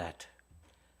melody for that.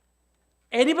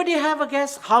 Anybody have a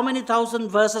guess how many thousand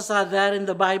verses are there in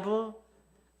the Bible?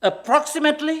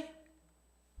 Approximately?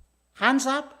 Hands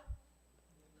up.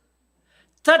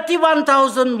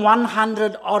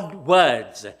 31,100 odd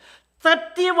words.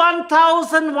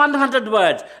 31,100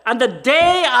 words. And the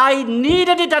day I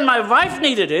needed it and my wife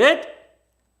needed it,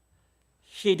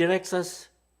 she directs us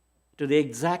to the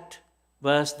exact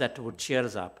verse that would cheer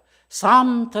us up.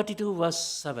 Psalm 32 verse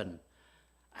 7.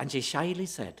 And she shyly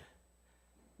said,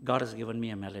 God has given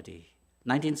me a melody.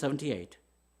 1978.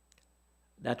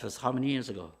 That was how many years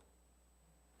ago?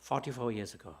 44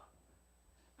 years ago.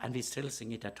 And we still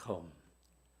sing it at home.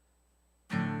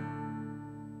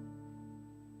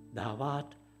 Thou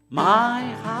art my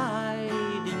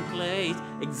hiding place.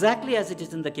 Exactly as it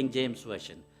is in the King James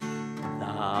Version.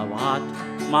 Thou art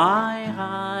my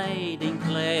hiding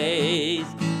place.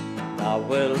 Thou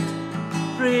wilt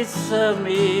preserve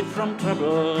me from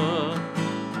trouble.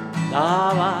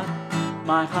 Thou art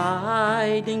my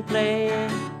hiding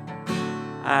place,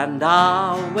 and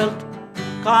thou wilt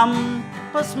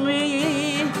compass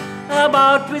me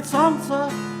about with songs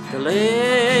of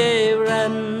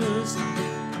deliverance.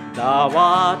 Thou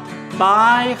art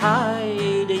my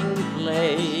hiding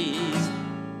place.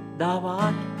 Thou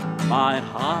art my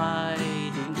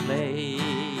hiding place.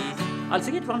 I'll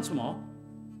sing it once more.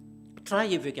 Try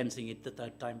if you can sing it the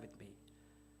third time with me.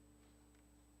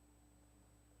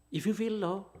 If you feel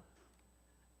low,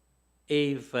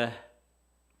 if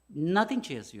nothing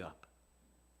cheers you up,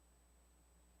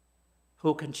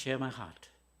 who can cheer my heart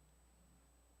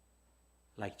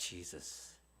like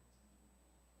Jesus?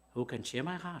 Who can cheer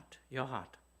my heart, your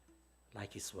heart,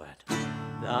 like His word?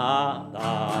 Thou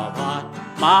art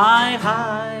my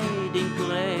hiding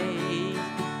place.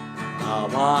 Thou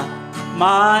art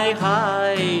my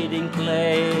hiding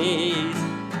place.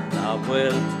 Thou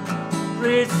wilt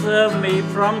preserve me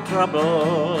from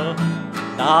trouble.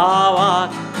 Thou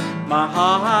art my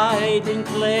hiding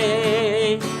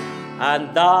place,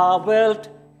 and thou wilt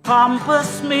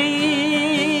compass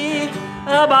me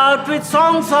about with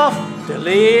songs of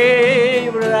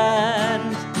deliverance.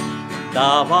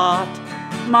 Thou art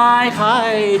my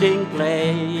hiding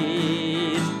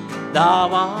place.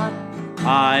 Thou art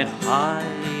my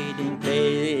hiding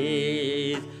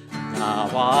place. Thou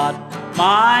art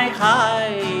my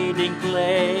hiding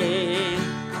place.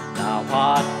 Thou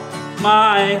art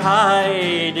my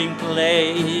hiding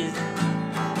place.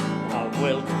 Thou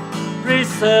wilt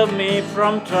preserve me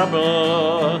from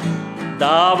trouble.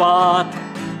 Thou art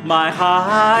my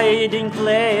hiding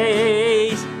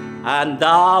place, and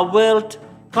thou wilt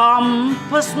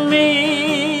compass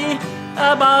me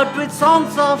about with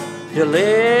songs of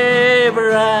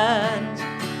deliverance.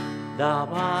 Thou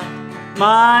art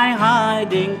my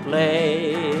hiding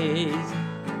place.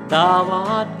 Thou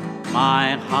art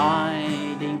my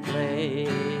hiding place.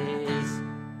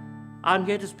 I'm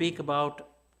here to speak about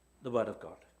the Word of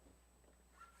God.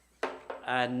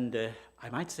 And I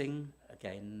might sing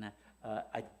again.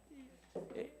 I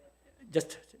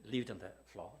just leave it on the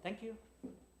floor. Thank you.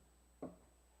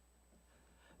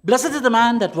 Blessed is the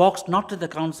man that walks not in the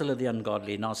counsel of the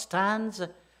ungodly, nor stands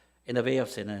in the way of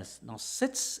sinners, nor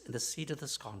sits in the seat of the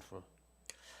scornful.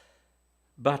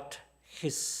 But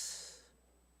his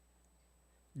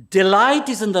delight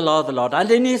is in the law of the Lord, and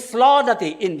in his law that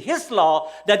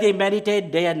he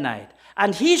meditate day and night.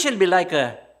 And he shall be like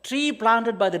a tree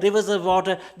planted by the rivers of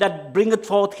water that bringeth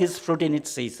forth his fruit in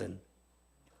its season.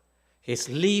 His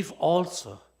leaf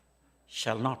also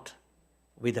shall not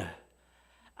wither.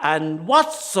 And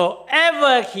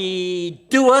whatsoever he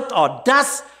doeth or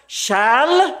does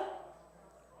shall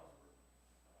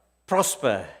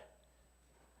prosper.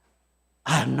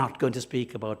 I'm not going to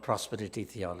speak about prosperity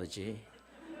theology.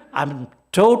 I'm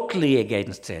totally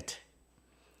against it.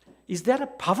 Is there a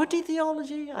poverty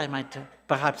theology? I might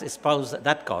perhaps espouse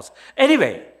that cause.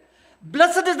 Anyway,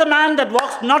 blessed is the man that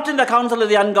walks not in the counsel of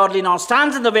the ungodly, nor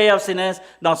stands in the way of sinners,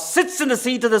 nor sits in the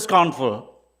seat of the scornful.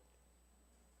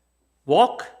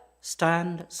 Walk,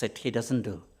 stand, sit, he doesn't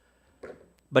do.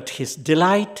 But his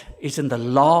delight is in the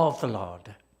law of the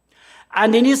Lord.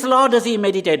 And in his law does he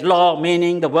meditate. Law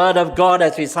meaning the word of God,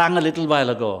 as we sang a little while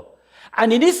ago.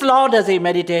 And in his law does he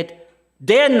meditate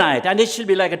day and night. And it shall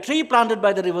be like a tree planted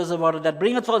by the rivers of water that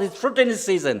bringeth forth his fruit in his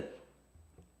season.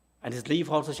 And his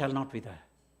leaf also shall not wither.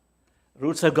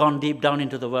 Roots have gone deep down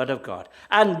into the word of God.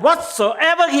 And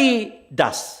whatsoever he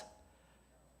does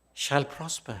shall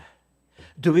prosper.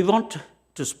 Do we want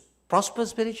to prosper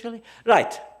spiritually?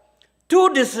 Right.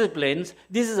 2 disciplines.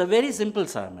 This is a very simple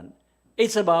sermon.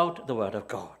 It's about the Word of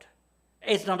God.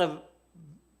 It's not a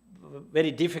very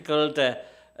difficult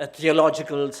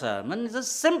theological sermon. It's a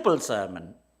simple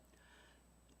sermon.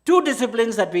 2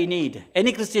 disciplines that we need,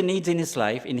 any Christian needs in his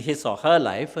life, in his or her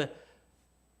life,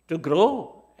 to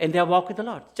grow in their walk with the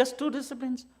Lord. Just 2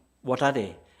 disciplines. What are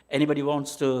they? Anybody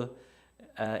wants to,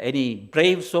 any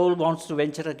brave soul wants to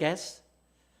venture a guess?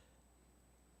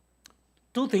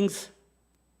 2 things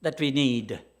that we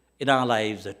need in our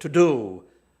lives to do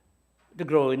to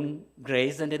grow in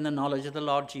grace and in the knowledge of the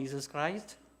Lord Jesus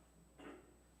Christ.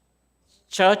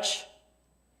 Church.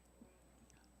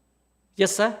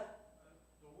 Yes, sir?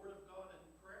 The Word of God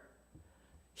and prayer.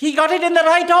 He got it in the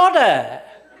right order.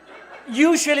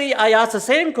 Usually I ask the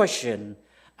same question,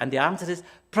 and the answer is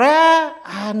prayer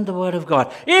and the Word of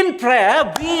God. In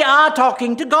prayer, we are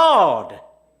talking to God.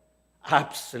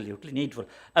 Absolutely needful.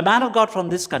 A man of God from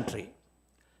this country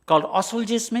called Oswald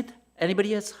J. Smith.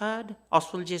 Anybody has heard?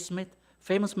 Oswald J. Smith,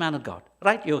 famous man of God.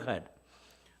 Right? You heard.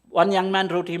 One young man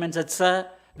wrote him and said, "Sir,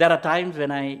 there are times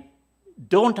when I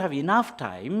don't have enough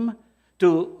time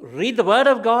to read the Word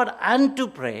of God and to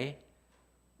pray.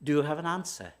 Do you have an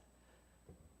answer?"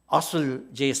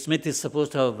 Oswald J. Smith is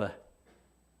supposed to have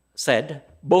said,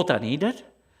 both are needed,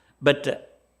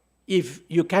 but if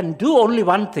you can do only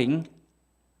one thing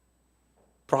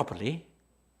properly,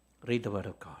 read the Word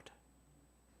of God.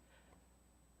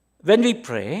 When we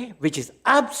pray, which is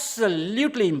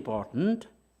absolutely important,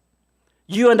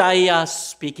 you and I are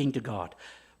speaking to God.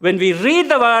 When we read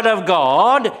the Word of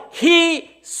God,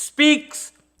 He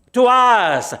speaks to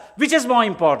us. Which is more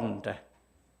important?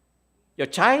 Your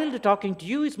child talking to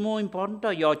you is more important,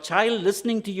 or your child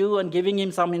listening to you and giving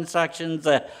him some instructions,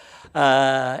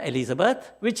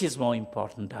 Elizabeth? Which is more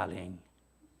important, darling?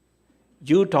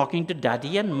 You talking to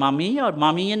daddy and mummy, or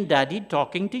mummy and daddy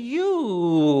talking to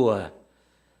you?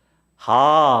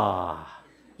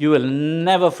 You will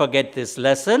never forget this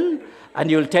lesson, and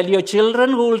you will tell your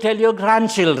children, who will tell your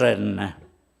grandchildren.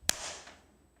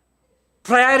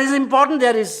 Prayer is important.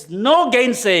 There is no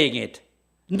gainsaying it,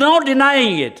 no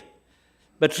denying it.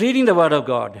 But reading the Word of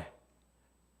God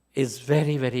is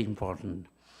very, very important.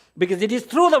 Because it is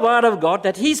through the Word of God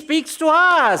that He speaks to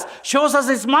us, shows us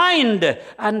His mind.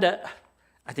 And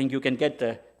I think you can get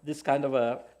this kind of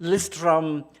a list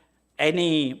from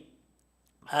any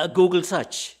Google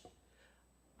search.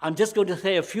 I'm just going to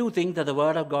say a few things that the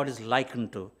Word of God is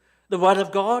likened to. The Word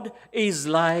of God is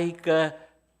like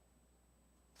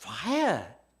fire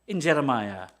in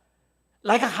Jeremiah,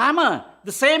 like a hammer.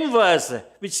 The same verse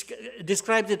which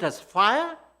describes it as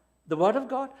fire, the Word of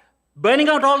God, burning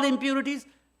out all the impurities,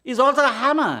 is also a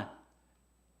hammer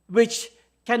which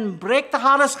can break the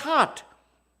hardest heart.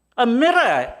 A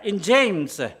mirror in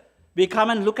James, we come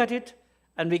and look at it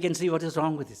and we can see what is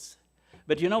wrong with this.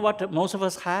 But you know what most of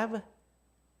us have?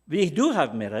 We do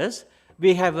have mirrors.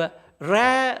 We have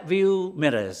rear view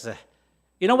mirrors.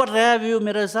 You know what rear view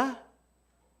mirrors are?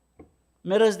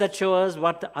 Mirrors that show us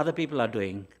what other people are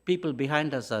doing, people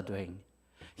behind us are doing.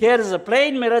 Here is a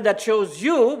plain mirror that shows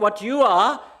you what you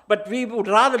are, but we would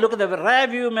rather look at the rear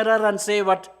view mirror and say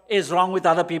what is wrong with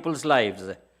other people's lives.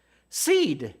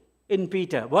 Seed in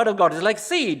Peter, word of God is like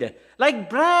seed, like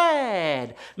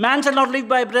bread. Man shall not live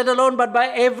by bread alone, but by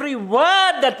every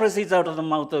word that proceeds out of the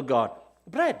mouth of God.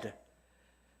 Bread.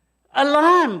 A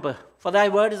lamp, for thy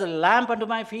word is a lamp unto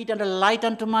my feet and a light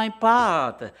unto my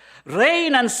path.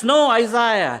 Rain and snow,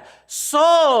 Isaiah.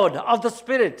 Sword of the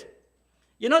Spirit.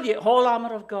 You know the whole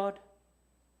armor of God?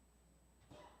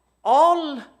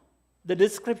 All the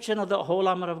description of the whole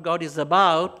armor of God is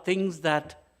about things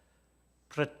that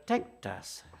protect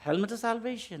us. Helmet of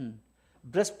salvation,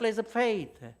 breastplate of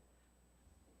faith,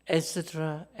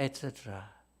 etc., etc.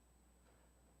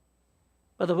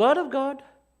 But the word of God,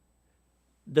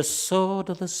 the sword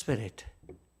of the Spirit,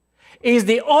 is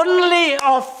the only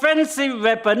offensive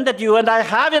weapon that you and I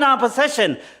have in our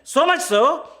possession. So much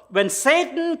so, when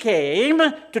Satan came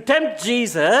to tempt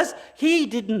Jesus, he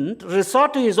didn't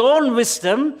resort to his own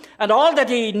wisdom and all that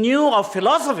he knew of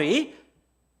philosophy.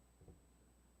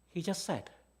 He just said,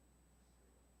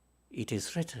 "It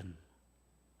is written."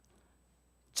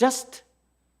 Just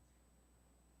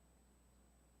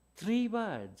 3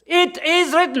 words. It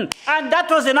is written. And that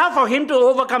was enough for him to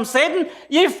overcome Satan.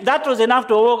 If that was enough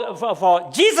for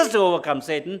Jesus to overcome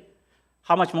Satan,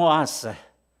 how much more us?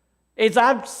 It's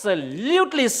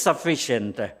absolutely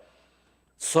sufficient.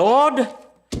 Sword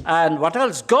and what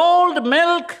else? Gold,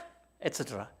 milk,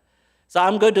 etc. So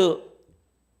I'm going to,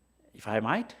 if I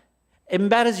might,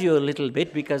 embarrass you a little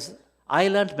bit because I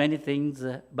learned many things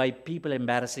by people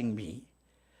embarrassing me.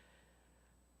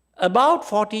 About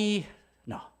 40,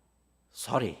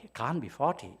 it can't be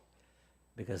 40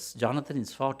 because Jonathan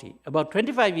is 40. About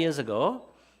 25 years ago,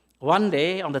 one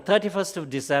day on the 31st of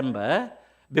December,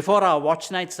 before our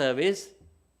watch night service,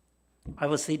 I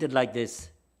was seated like this,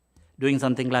 doing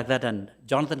something like that, and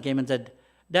Jonathan came and said,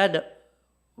 "Dad,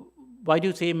 why do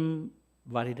you seem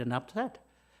worried and upset?"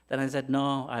 Then I said,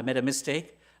 "No, I made a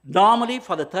mistake. Normally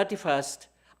for the 31st,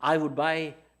 I would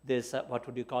buy this,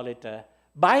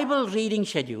 Bible reading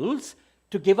schedules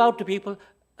to give out to people.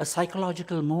 A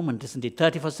psychological moment, isn't it?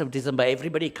 31st of December,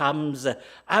 everybody comes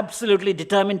absolutely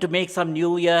determined to make some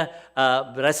New Year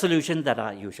resolutions that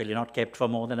are usually not kept for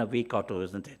more than a week or two,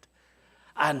 isn't it?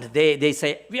 And they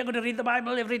say, we are going to read the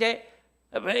Bible every day.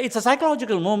 It's a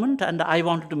psychological moment, and I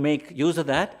wanted to make use of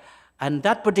that. And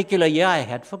that particular year, I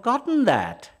had forgotten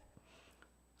that.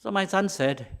 So my son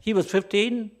said, he was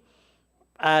 15,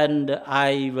 and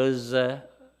I was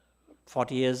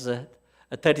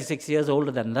 36 years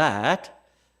older than that.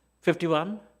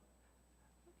 51.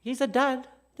 He said, "Dad,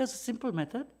 there's a simple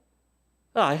method."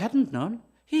 Oh, I hadn't known.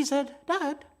 He said,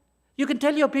 "Dad, you can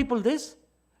tell your people this."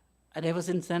 And ever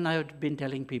since then, I've been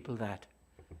telling people that.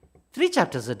 3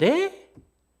 chapters a day,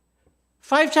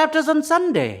 5 chapters on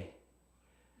Sunday.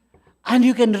 And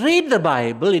you can read the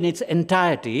Bible in its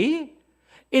entirety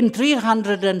in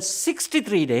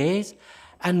 363 days,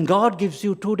 and God gives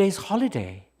you 2 days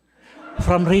holiday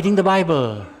from reading the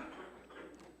Bible.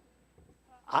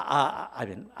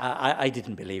 I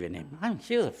didn't believe in him.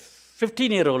 He was a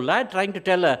 15-year-old lad trying to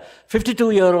tell a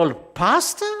 52-year-old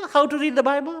pastor how to read the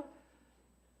Bible.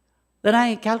 Then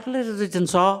I calculated it and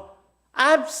saw,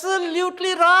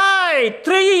 absolutely right.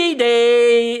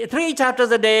 3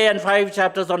 chapters a day and 5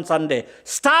 chapters on Sunday.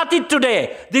 Start it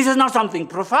today. This is not something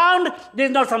profound. This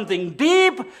is not something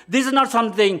deep. This is not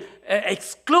something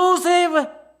exclusive.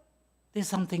 This is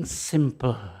something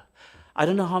simple. I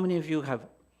don't know how many of you have.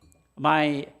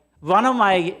 One of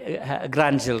my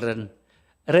grandchildren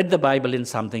read the Bible in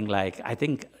something like, I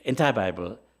think, entire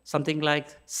Bible, something like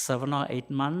 7 or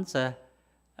 8 months. Am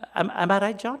I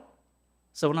right, John?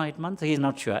 7 or 8 months? He's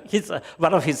not sure. He's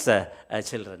one of his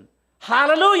children.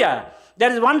 Hallelujah!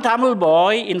 There is one Tamil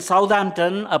boy in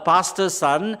Southampton, a pastor's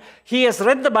son. He has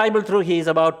read the Bible through, he is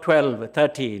about 12,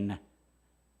 13.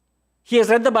 He has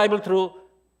read the Bible through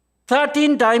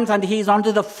 13 times and he is on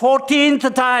to the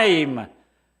 14th time.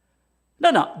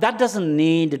 No, that doesn't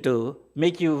need to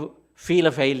make you feel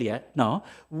a failure. No.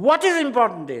 What is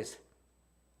important is,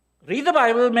 read the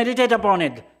Bible, meditate upon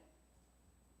it.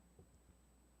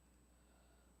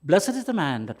 Blessed is the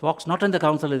man that walks not in the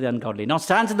counsel of the ungodly, nor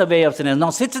stands in the way of sinners,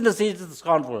 nor sits in the seat of the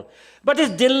scornful, but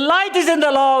his delight is in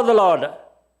the law of the Lord.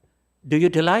 Do you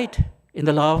delight in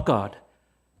the law of God?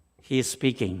 He is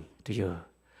speaking to you.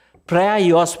 Prayer,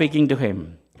 you are speaking to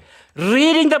him.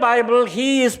 Reading the Bible,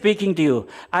 he is speaking to you.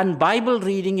 And Bible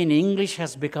reading in English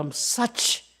has become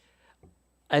such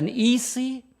an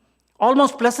easy,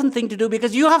 almost pleasant thing to do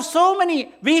because we have so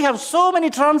many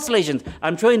translations.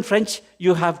 I'm sure in French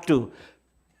you have too.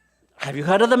 Have you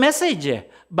heard of the Message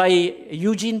by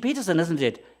Eugene Peterson, isn't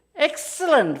it?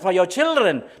 Excellent for your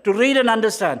children to read and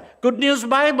understand. Good News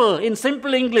Bible in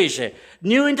simple English.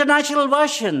 New International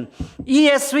Version.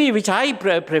 ESV, which I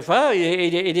prefer.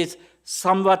 It is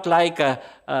somewhat like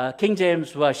a King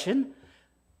James Version.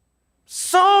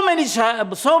 So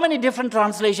many different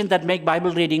translations that make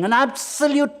Bible reading an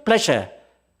absolute pleasure.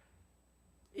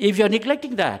 If you're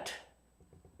neglecting that,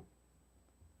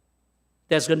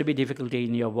 there's going to be difficulty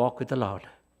in your walk with the Lord.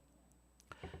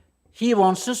 He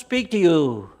wants to speak to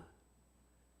you.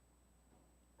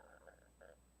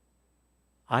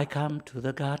 I come to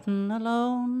the garden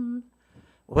alone,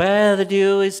 where the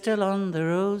dew is still on the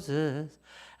roses,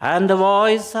 and the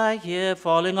voice I hear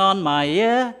falling on my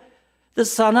ear, the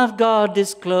Son of God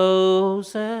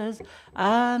discloses,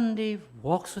 and He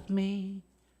walks with me,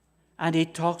 and He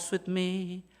talks with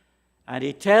me, and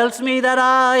He tells me that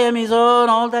I am His own,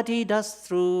 all that He does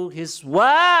through His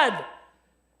Word.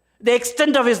 The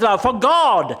extent of His love for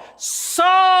God so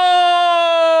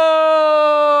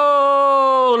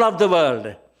loved the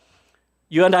world.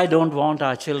 You and I don't want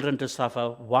our children to suffer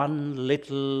one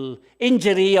little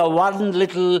injury or one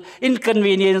little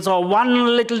inconvenience or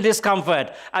one little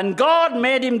discomfort. And God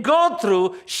made him go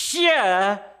through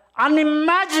sheer,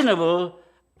 unimaginable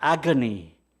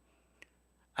agony.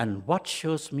 And what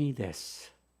shows me this?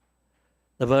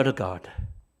 The Word of God.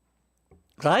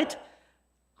 Right?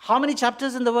 How many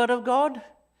chapters in the Word of God?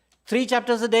 3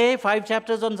 chapters a day, 5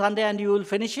 chapters on Sunday, and you will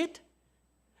finish it?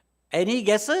 Any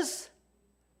guesses?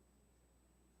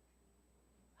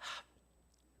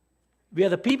 We are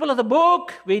the people of the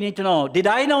book. We need to know. Did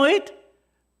I know it?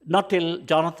 Not till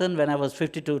Jonathan, when I was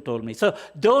 52, told me. So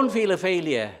don't feel a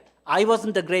failure. I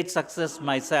wasn't a great success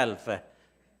myself.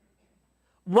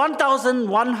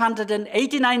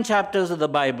 1,189 chapters of the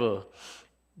Bible.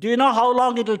 Do you know how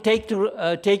long it will take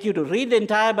you to read the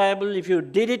entire Bible if you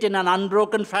did it in an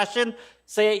unbroken fashion?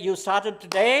 Say you started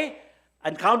today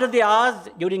and counted the hours.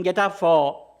 You didn't get up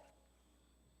for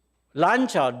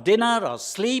lunch or dinner or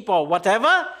sleep or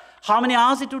whatever. How many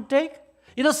hours it would take?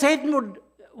 You know, Satan would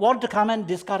want to come and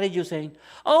discourage you saying,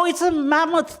 oh, it's a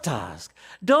mammoth task.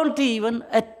 Don't even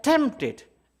attempt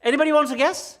it. Anybody wants to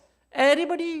guess?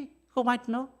 Anybody who might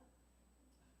know?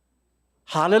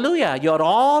 Hallelujah. You're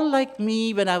all like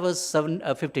me when I was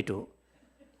 52,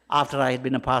 after I had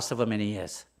been a pastor for many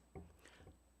years.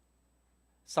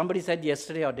 Somebody said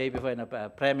yesterday or day before in a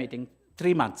prayer meeting,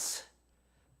 3 months.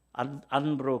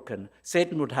 Unbroken.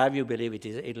 Satan would have you believe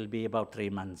it'll be about 3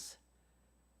 months.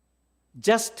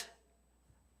 Just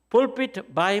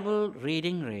pulpit Bible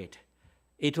reading rate.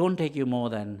 It won't take you more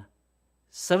than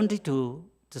 72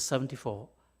 to 74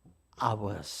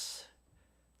 hours.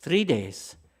 3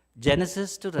 days.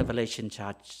 Genesis to Revelation,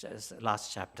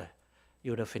 last chapter.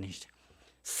 You would have finished.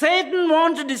 Satan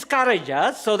wants to discourage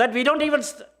us so that we don't even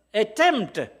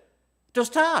attempt to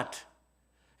start.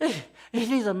 It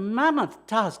is a mammoth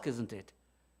task, isn't it?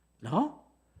 No,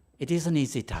 it is an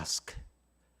easy task.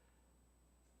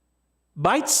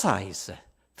 Bite size,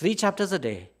 3 chapters a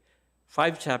day,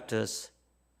 5 chapters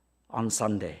on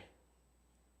Sunday.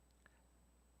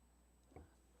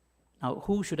 Now,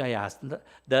 who should I ask?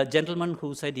 The gentleman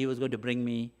who said he was going to bring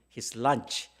me his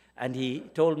lunch, and he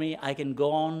told me I can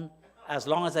go on as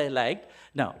long as I liked.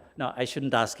 No, I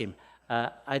shouldn't ask him.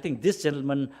 I think this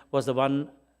gentleman was the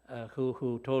one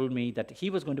who told me that he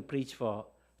was going to preach for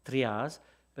 3 hours,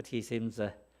 but he seems...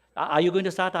 are you going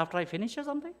to start after I finish or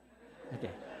something?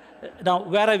 Okay. Now,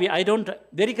 where are we?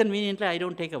 Very conveniently, I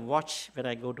don't take a watch when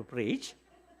I go to preach.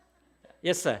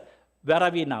 Yes, sir. Where are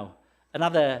we now?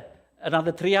 Another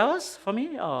 3 hours for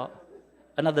me? Or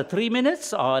another 3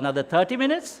 minutes? Or another 30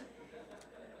 minutes?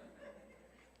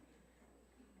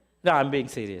 No, I'm being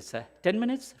serious, sir. 10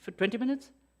 minutes? 20 minutes?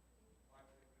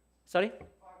 Sorry?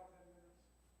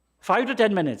 5 to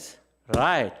 10 minutes.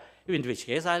 Right. In which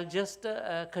case, I'll just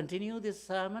continue this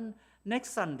sermon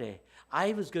next Sunday.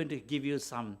 I was going to give you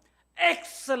some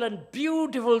excellent,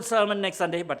 beautiful sermon next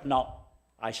Sunday, but no,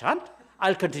 I shan't.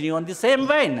 I'll continue on the same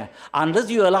vein, unless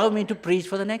you allow me to preach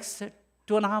for the next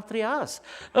 2.5, 3 hours.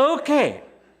 Okay.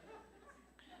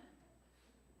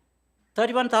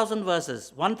 31,000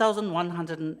 verses,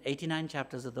 1,189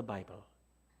 chapters of the Bible.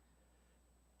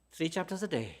 3 chapters a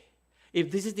day. If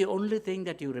this is the only thing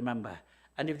that you remember,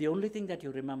 and if the only thing that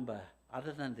you remember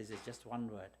other than this is just one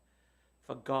word,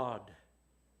 for God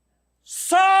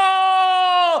so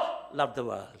loved the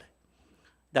world,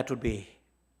 that would be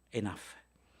enough.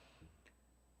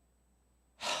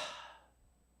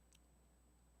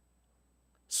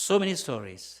 So many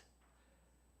stories.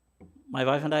 My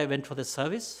wife and I went for the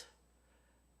service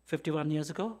 51 years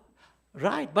ago.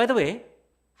 Right, by the way,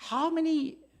 how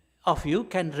many of you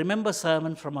can remember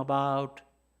sermon from about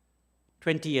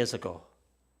 20 years ago.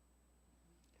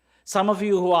 Some of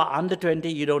you who are under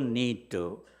 20, you don't need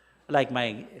to, like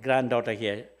my granddaughter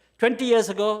here. 20 years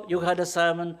ago, you heard a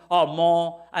sermon or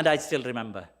more, and I still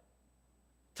remember.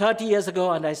 30 years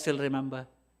ago, and I still remember.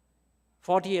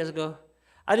 40 years ago.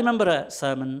 I remember a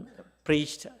sermon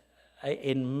preached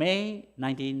in May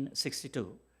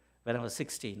 1962, when I was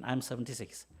 16. I'm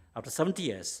 76. After 70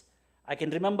 years, I can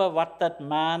remember what that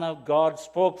man of God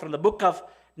spoke from the book of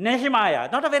Nehemiah.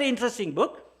 Not a very interesting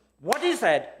book. What he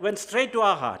said went straight to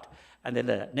our heart. And then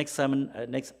the next sermon,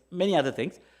 many other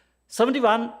things.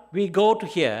 71, we go to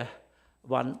hear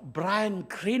one Brian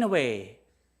Greenaway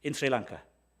in Sri Lanka,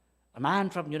 a man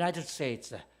from United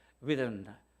States with a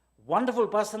wonderful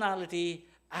personality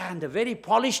and a very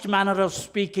polished manner of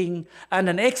speaking and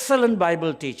an excellent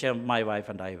Bible teacher. My wife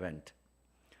and I went.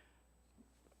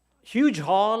 Huge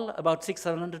hall, about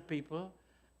 600-700 people,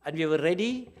 and we were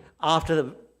ready after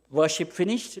the worship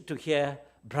finished to hear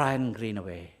Brian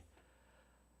Greenaway.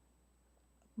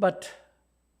 But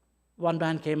one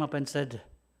man came up and said,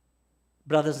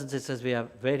 brothers and sisters, we are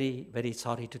very, very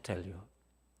sorry to tell you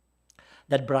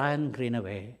that Brian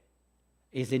Greenaway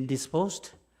is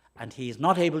indisposed and he is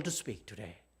not able to speak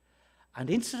today. And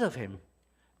instead of him,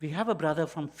 we have a brother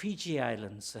from Fiji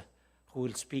Islands who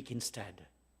will speak instead.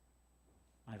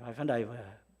 My wife and I were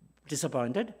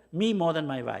disappointed, me more than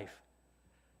my wife,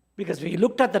 because we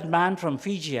looked at that man from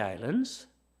Fiji Islands.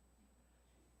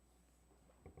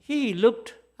 He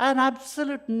looked an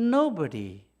absolute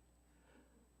nobody.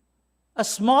 A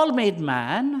small-made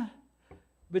man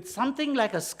with something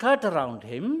like a skirt around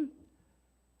him.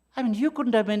 I mean, you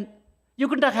couldn't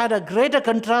have had a greater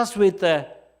contrast with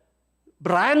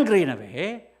Brian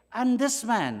Greenaway and this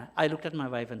man. I looked at my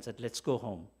wife and said, let's go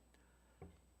home.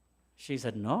 She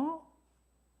said, no,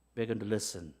 we're going to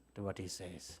listen to what he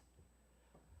says.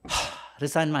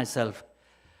 Resigned myself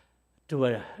to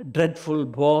a dreadful,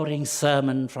 boring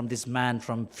sermon from this man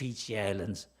from Fiji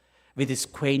Islands with his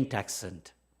quaint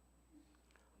accent.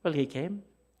 Well, he came,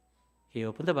 he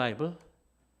opened the Bible,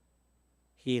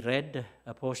 he read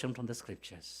a portion from the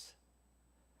scriptures.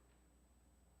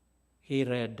 He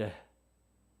read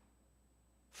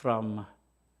from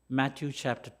Matthew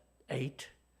chapter 8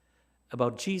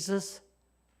 about Jesus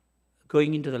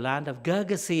going into the land of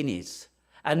Gergesenes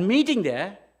and meeting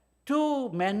there two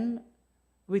men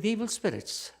with evil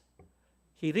spirits.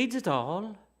 He reads it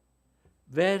all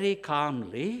very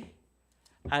calmly,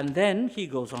 and then he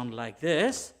goes on like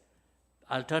this.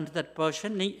 I'll turn to that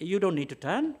portion. You don't need to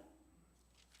turn.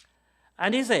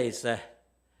 And he says,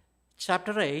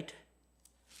 chapter 8,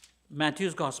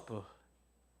 Matthew's Gospel.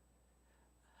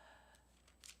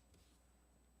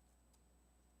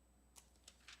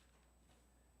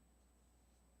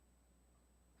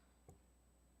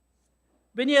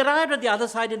 When he arrived at the other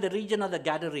side in the region of the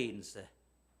Gadarenes,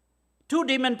 two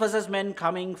demon-possessed men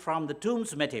coming from the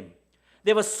tombs met him.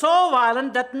 They were so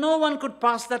violent that no one could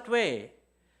pass that way.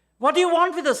 What do you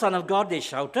want with the Son of God? They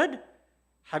shouted.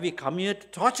 Have you come here to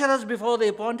torture us before the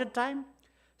appointed time?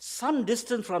 Some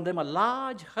distance from them, a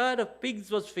large herd of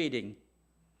pigs was feeding.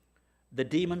 The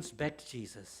demons begged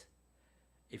Jesus,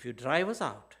 if you drive us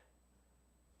out,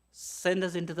 send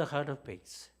us into the herd of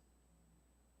pigs.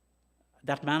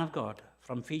 That man of God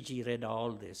from Fiji read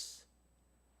all this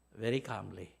very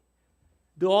calmly.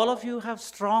 Do all of you have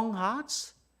strong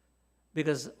hearts?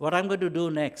 Because what I'm going to do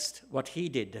next, what he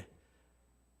did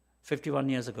 51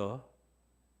 years ago,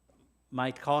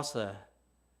 might cause a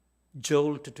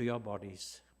jolt to your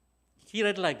bodies. He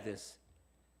read like this.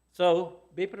 So,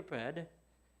 be prepared.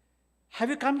 Have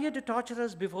you come here to torture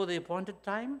us before the appointed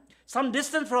time? Some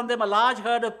distance from them, a large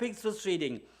herd of pigs was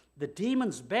feeding. The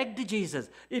demons begged Jesus,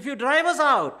 if you drive us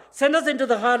out, send us into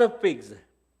the herd of pigs.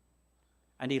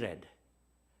 And he read.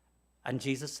 And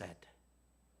Jesus said,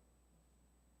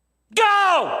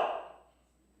 go!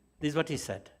 This is what he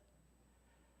said.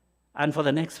 And for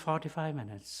the next 45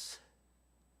 minutes,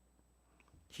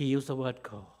 he used the word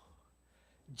go.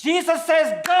 Jesus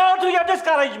says, go to your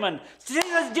discouragement.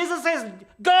 Jesus says,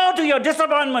 go to your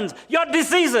disappointments, your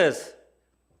diseases.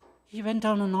 He went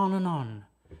on and on and on.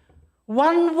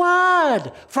 One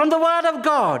word from the Word of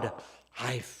God.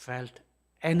 I felt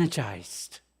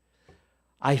energized.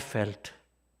 I felt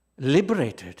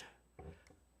liberated.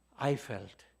 I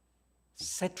felt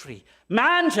set free.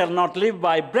 Man shall not live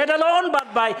by bread alone,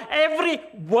 but by every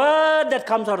word that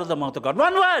comes out of the mouth of God.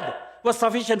 One word was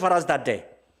sufficient for us that day.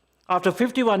 After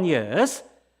 51 years,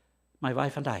 my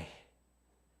wife and I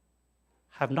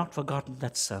have not forgotten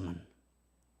that sermon.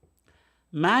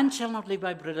 Man shall not live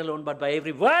by bread alone, but by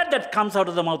every word that comes out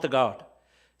of the mouth of God.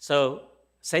 So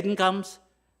Satan comes,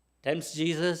 tempts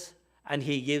Jesus, and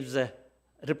he gives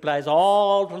replies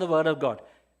all from the Word of God.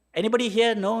 Anybody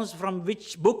here knows from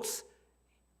which books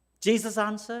Jesus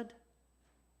answered?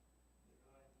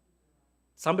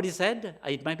 Somebody said,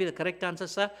 it might be the correct answer,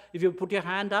 sir. If you put your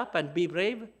hand up and be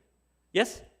brave.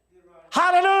 Yes?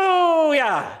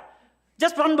 Hallelujah!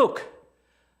 Just one book.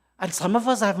 And some of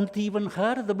us haven't even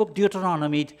heard of the book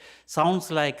Deuteronomy. It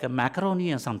sounds like a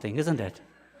macaroni or something, isn't it?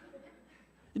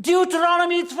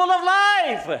 Deuteronomy is full of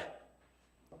life.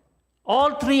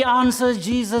 All three answers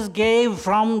Jesus gave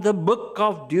from the book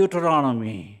of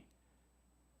Deuteronomy.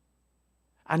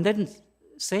 And then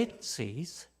Satan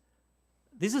says,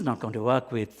 this is not going to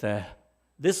work with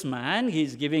this man.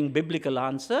 He's giving biblical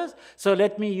answers, so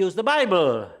let me use the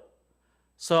Bible.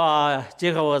 So our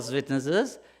Jehovah's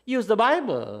Witnesses use the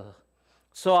Bible.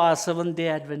 So our Seventh-day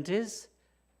Adventists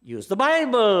use the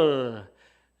Bible.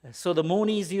 So the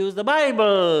Moonies use the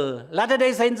Bible.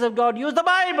 Latter-day Saints of God use the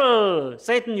Bible.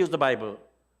 Satan used the Bible.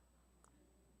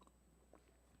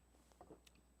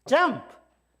 Jump.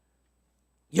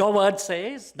 Your word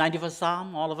says, 91st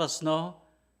Psalm, all of us know,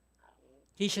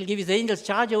 He shall give His angels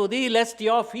charge over thee, lest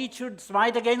your feet should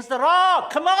smite against the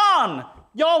rock. Come on.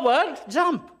 Your word,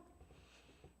 jump.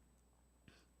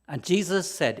 And Jesus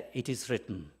said, it is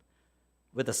written,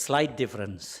 with a slight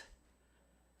difference.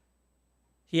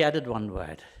 He added one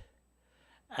word.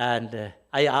 And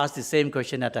I asked the same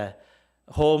question at a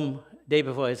home day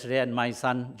before yesterday, and my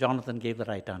son Jonathan gave the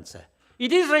right answer.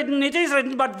 It is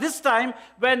written, but this time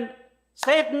when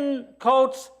Satan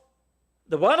quotes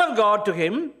the word of God to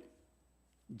him,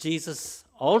 Jesus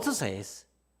also says,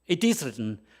 it is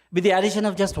written, with the addition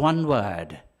of just one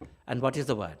word. And what is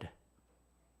the word?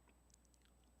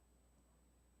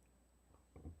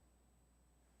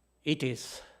 It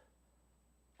is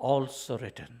also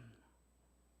written.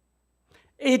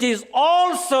 It is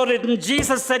also written,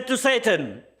 Jesus said to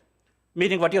Satan,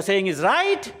 meaning what you're saying is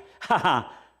right,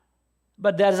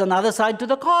 but there is another side to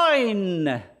the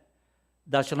coin.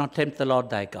 Thou shalt not tempt the Lord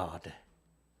thy God.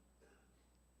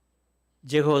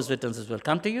 Jehovah's Witnesses will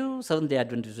come to you, Seventh-day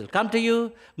Adventists will come to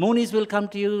you, Moonies will come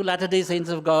to you, Latter-day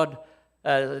Saints of God,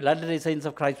 Latter-day Saints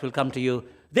of Christ will come to you.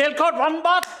 They'll quote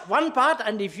one part,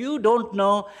 and if you don't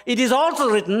know, it is also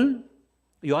written,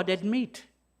 you are dead meat.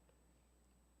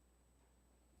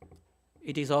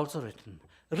 It is also written.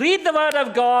 Read the Word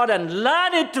of God and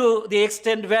learn it to the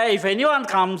extent where if anyone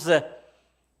comes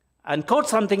and quotes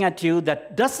something at you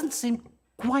that doesn't seem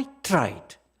quite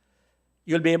right,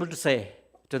 you'll be able to say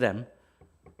to them,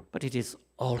 but it is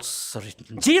also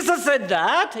written. Jesus said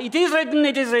that. It is written,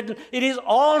 it is written. It is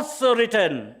also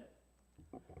written.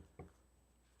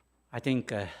 I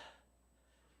think I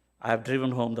have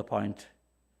driven home the point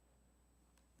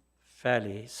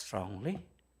fairly strongly.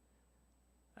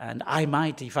 And I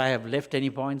might, if I have left any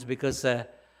points, because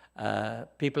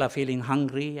people are feeling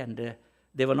hungry and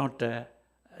they were not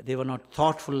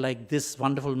thoughtful like this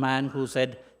wonderful man who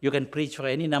said, you can preach for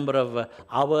any number of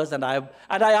hours. And I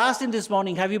asked him this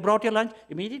morning, have you brought your lunch?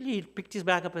 Immediately he picked his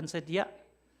bag up and said, yeah.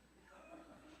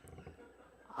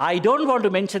 I don't want to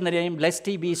mention the name, lest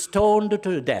he be stoned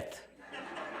to death.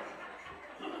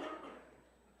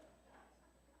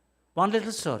 One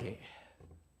little story.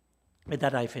 With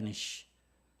that I finish.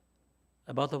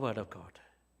 About the Word of God.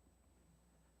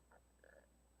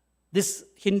 This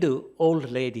Hindu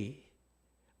old lady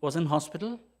was in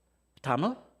hospital,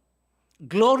 Tamil,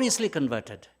 gloriously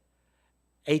converted,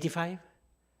 85,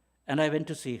 and I went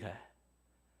to see her.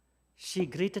 She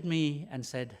greeted me and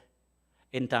said,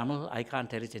 in Tamil, I can't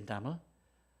tell it in Tamil,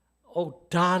 oh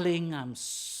darling, I'm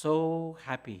so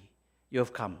happy you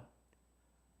have come.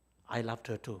 I loved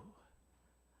her too.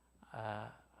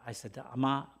 I said,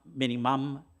 Amma, meaning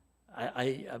mom,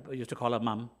 I used to call her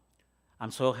mom.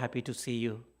 I'm so happy to see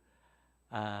you.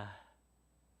 I'm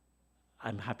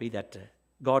happy that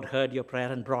God heard your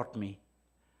prayer and brought me.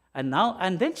 And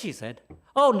then she said,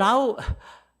 oh, now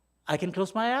I can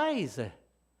close my eyes.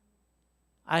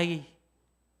 I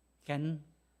can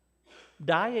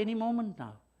die any moment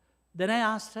now. Then I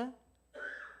asked her,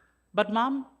 but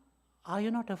mom, are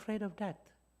you not afraid of death?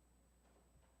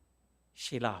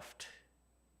 She laughed.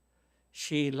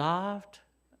 She laughed.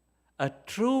 A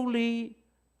truly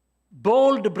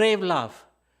bold, brave laugh.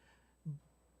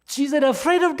 She said,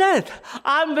 afraid of death.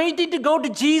 I'm waiting to go to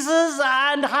Jesus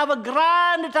and have a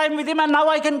grand time with him, and now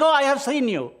I can go. I have seen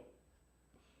you.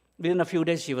 Within a few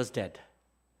days, she was dead.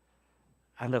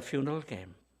 And the funeral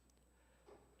came.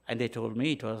 And they told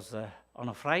me it was on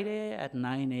a Friday at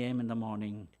 9 a.m. in the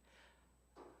morning.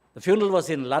 The funeral was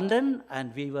in London,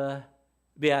 and we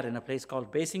are in a place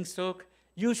called Basingstoke.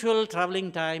 Usual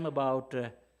traveling time about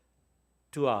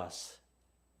 2 hours.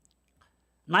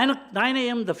 9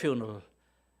 a.m. the funeral.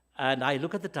 And I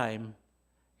look at the time,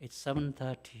 it's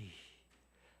 7:30.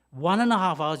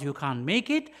 1.5 hours you can't make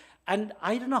it. And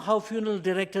I don't know how funeral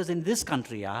directors in this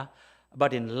country are,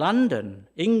 but in London,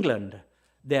 England,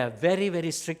 they are very, very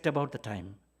strict about the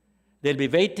time. They'll be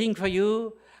waiting for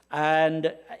you,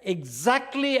 and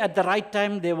exactly at the right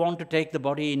time they want to take the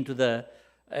body into the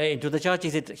church.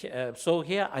 Is it so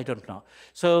here? I don't know.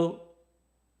 So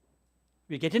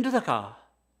we get into the car,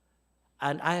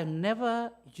 and I have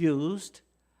never used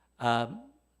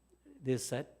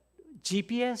this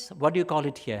GPS. What do you call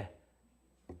it here?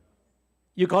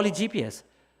 You call it GPS.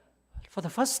 For the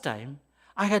first time,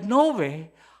 I had no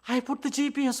way. I put the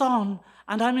GPS on,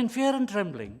 and I'm in fear and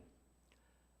trembling.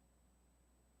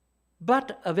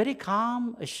 But a very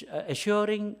calm,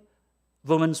 assuring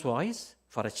woman's voice,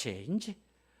 for a change.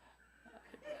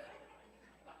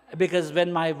 Because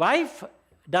when my wife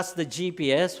does the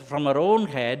GPS from her own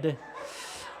head,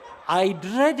 I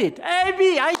dread it.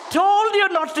 Ebi, I told you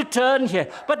not to turn here.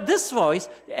 But this voice,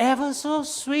 ever so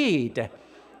sweet.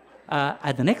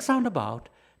 At the next roundabout,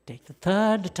 take the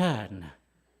third turn.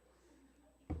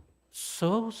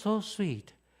 So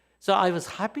sweet. So I was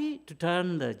happy to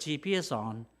turn the GPS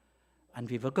on, and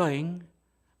we were going.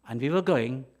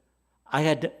 I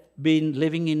had been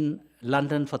living in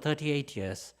London for 38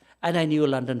 years, and I knew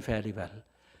London fairly well.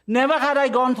 Never had I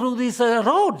gone through these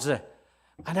roads,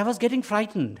 and I was getting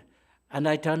frightened. And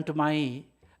I turned to my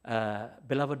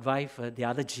beloved wife, the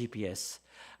other GPS,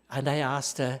 and I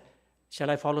asked her, shall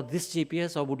I follow this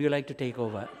GPS or would you like to take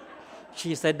over?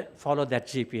 She said, follow that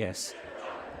GPS.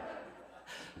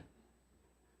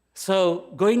 So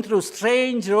going through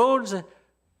strange roads,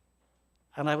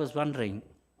 and I was wondering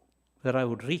whether I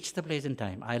would reach the place in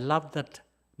time. I loved that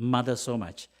mother so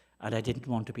much, and I didn't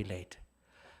want to be late.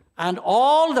 And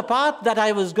all the road that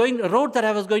I was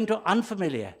going to,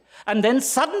 unfamiliar. And then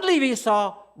suddenly we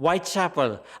saw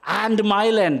Whitechapel and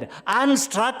Mile End and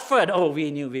Stratford. Oh,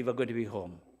 we knew we were going to be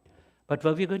home. But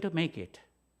were we going to make it?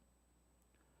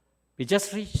 We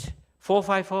just reached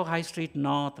 454 High Street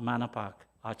North, Manor Park,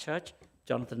 our church.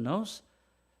 Jonathan knows.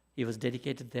 He was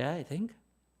dedicated there, I think.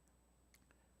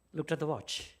 Looked at the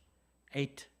watch,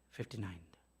 8:59.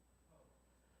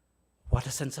 What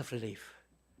a sense of relief.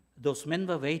 Those men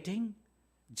were waiting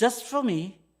just for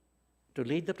me to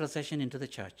lead the procession into the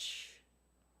church.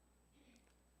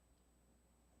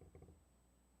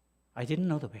 I didn't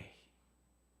know the way.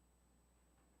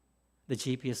 The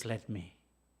GPS led me.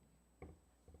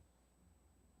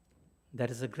 There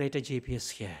is a greater GPS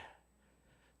here.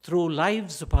 Through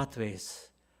life's pathways,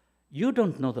 you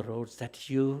don't know the roads that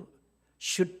you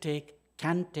should take,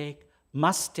 can take,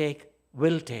 must take,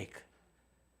 will take.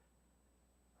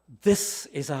 This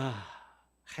is a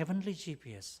heavenly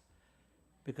GPS,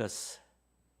 because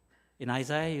in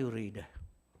Isaiah you read,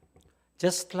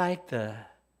 just like the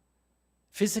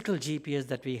physical GPS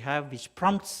that we have, which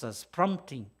prompts us,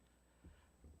 prompting.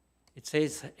 It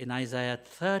says in Isaiah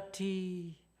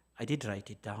 30, I did write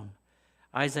it down,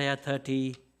 Isaiah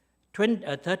 30, 20,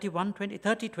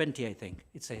 I think,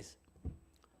 it says,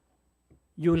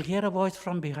 you will hear a voice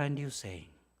from behind you saying,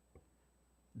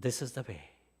 this is the way,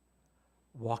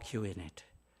 walk you in it.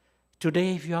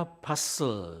 Today, if you are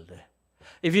puzzled,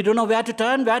 if you don't know where to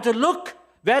turn, where to look,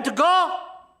 where to go,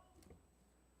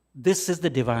 this is the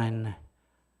divine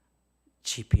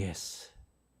GPS.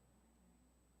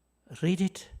 Read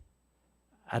it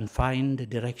and find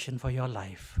direction for your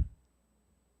life,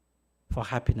 for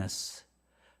happiness,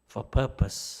 for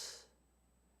purpose,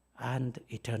 and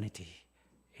eternity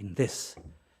in this,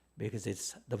 because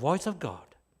it's the voice of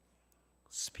God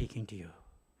speaking to you.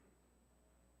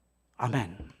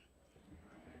 Amen.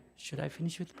 Should I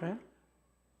finish with prayer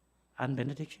and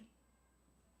benediction?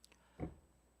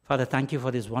 Father, thank you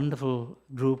for this wonderful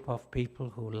group of people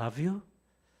who love you,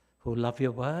 who love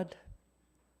your word.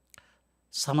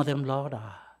 Some of them, Lord,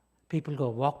 are people who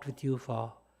have walked with you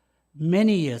for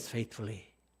many years faithfully.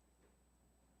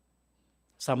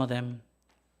 Some of them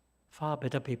far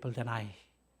better people than I.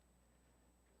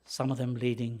 Some of them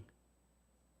leading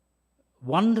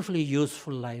wonderfully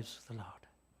useful lives with the Lord.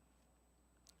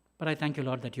 But I thank you,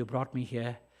 Lord, that you brought me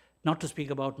here not to speak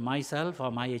about myself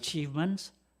or my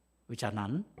achievements, which are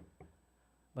none,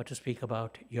 but to speak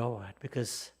about your word,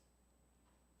 because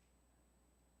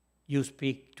you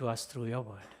speak to us through your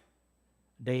word,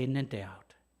 day in and day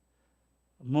out,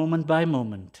 moment by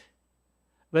moment.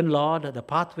 When, Lord, the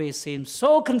pathway seems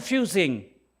so confusing,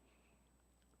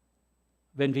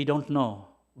 when we don't know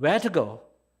where to go,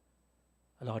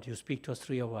 Lord, you speak to us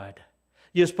through your word.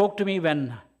 You spoke to me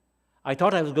when I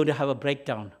thought I was going to have a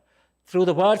breakdown, through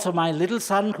the words of my little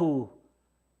son who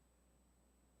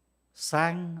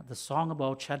sang the song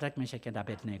about Shadrach, Meshach, and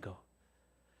Abednego.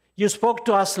 You spoke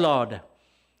to us, Lord,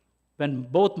 when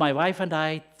both my wife and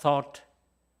I thought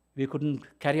we couldn't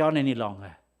carry on any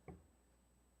longer.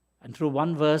 And through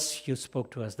one verse, you spoke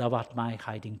to us, thou art my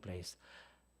hiding place.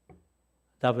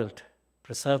 Thou wilt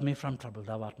preserve me from trouble,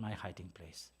 thou art my hiding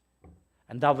place.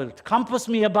 And thou wilt compass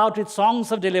me about with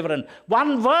songs of deliverance.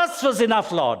 One verse was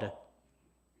enough, Lord.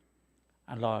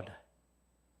 And Lord,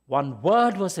 one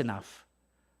word was enough.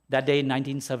 That day in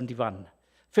 1971,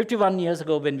 51 years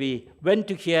ago, when we went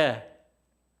to hear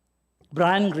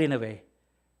Brian Greenaway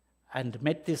and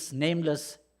met this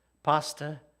nameless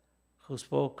pastor who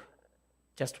spoke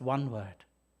just one word.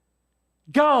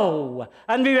 Go!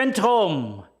 And we went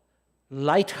home,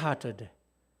 light-hearted,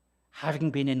 having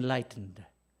been enlightened,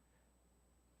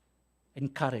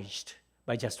 encouraged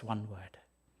by just one word.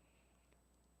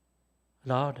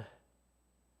 Lord,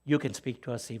 you can speak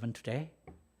to us even today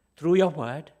through your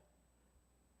word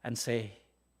and say,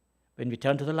 when we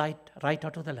turn to the right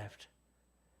or to the left,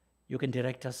 you can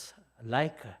direct us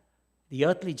like the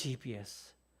earthly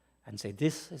GPS and say,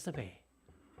 this is the way.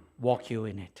 Walk you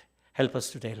in it. Help us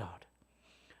today, Lord,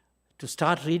 to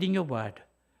start reading your word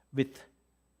with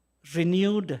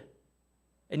renewed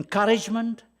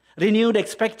encouragement, renewed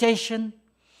expectation,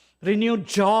 renewed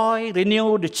joy,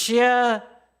 renewed cheer,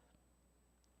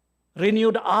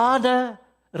 renewed ardor,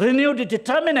 renewed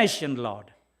determination,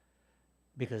 Lord.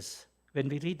 Because when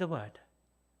we read the word,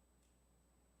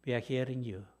 we are hearing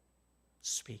you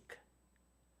speak.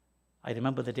 I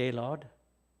remember the day, Lord,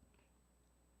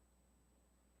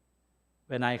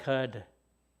 when I heard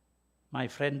my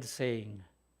friend saying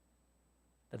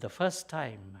that the first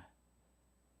time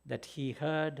that he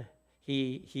read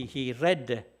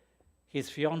his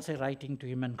fiancée writing to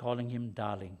him and calling him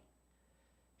darling,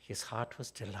 his heart was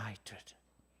delighted.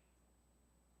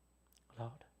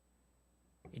 Lord,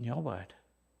 in your word,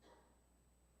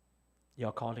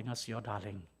 you're calling us your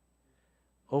darling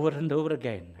over and over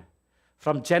again,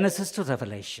 from Genesis to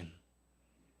Revelation.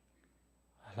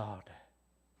 Lord,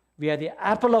 we are the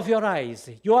apple of your eyes.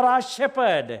 You are our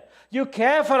shepherd. You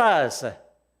care for us.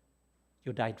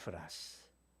 You died for us.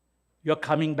 You're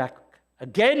coming back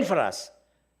again for us.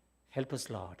 Help us,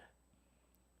 Lord,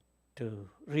 to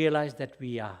realize that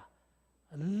we are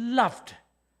loved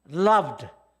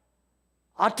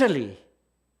utterly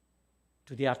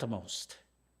to the uttermost.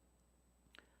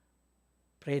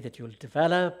 Pray that you will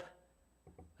develop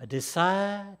a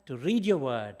desire to read your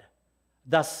word,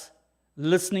 thus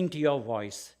listening to your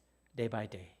voice day by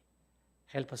day.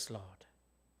 Help us, Lord,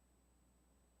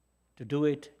 to do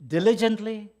it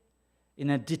diligently,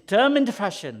 in a determined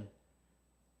fashion,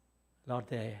 Lord,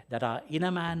 that our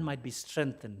inner man might be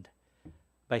strengthened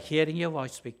by hearing your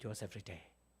voice speak to us every day,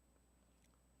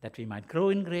 that we might grow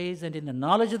in grace and in the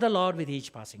knowledge of the Lord with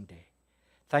each passing day.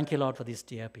 Thank you, Lord, for these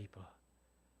dear people.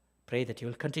 Pray that you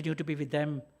will continue to be with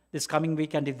them this coming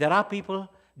week. And if there are people,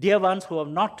 dear ones, who have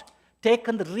not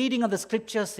taken the reading of the scriptures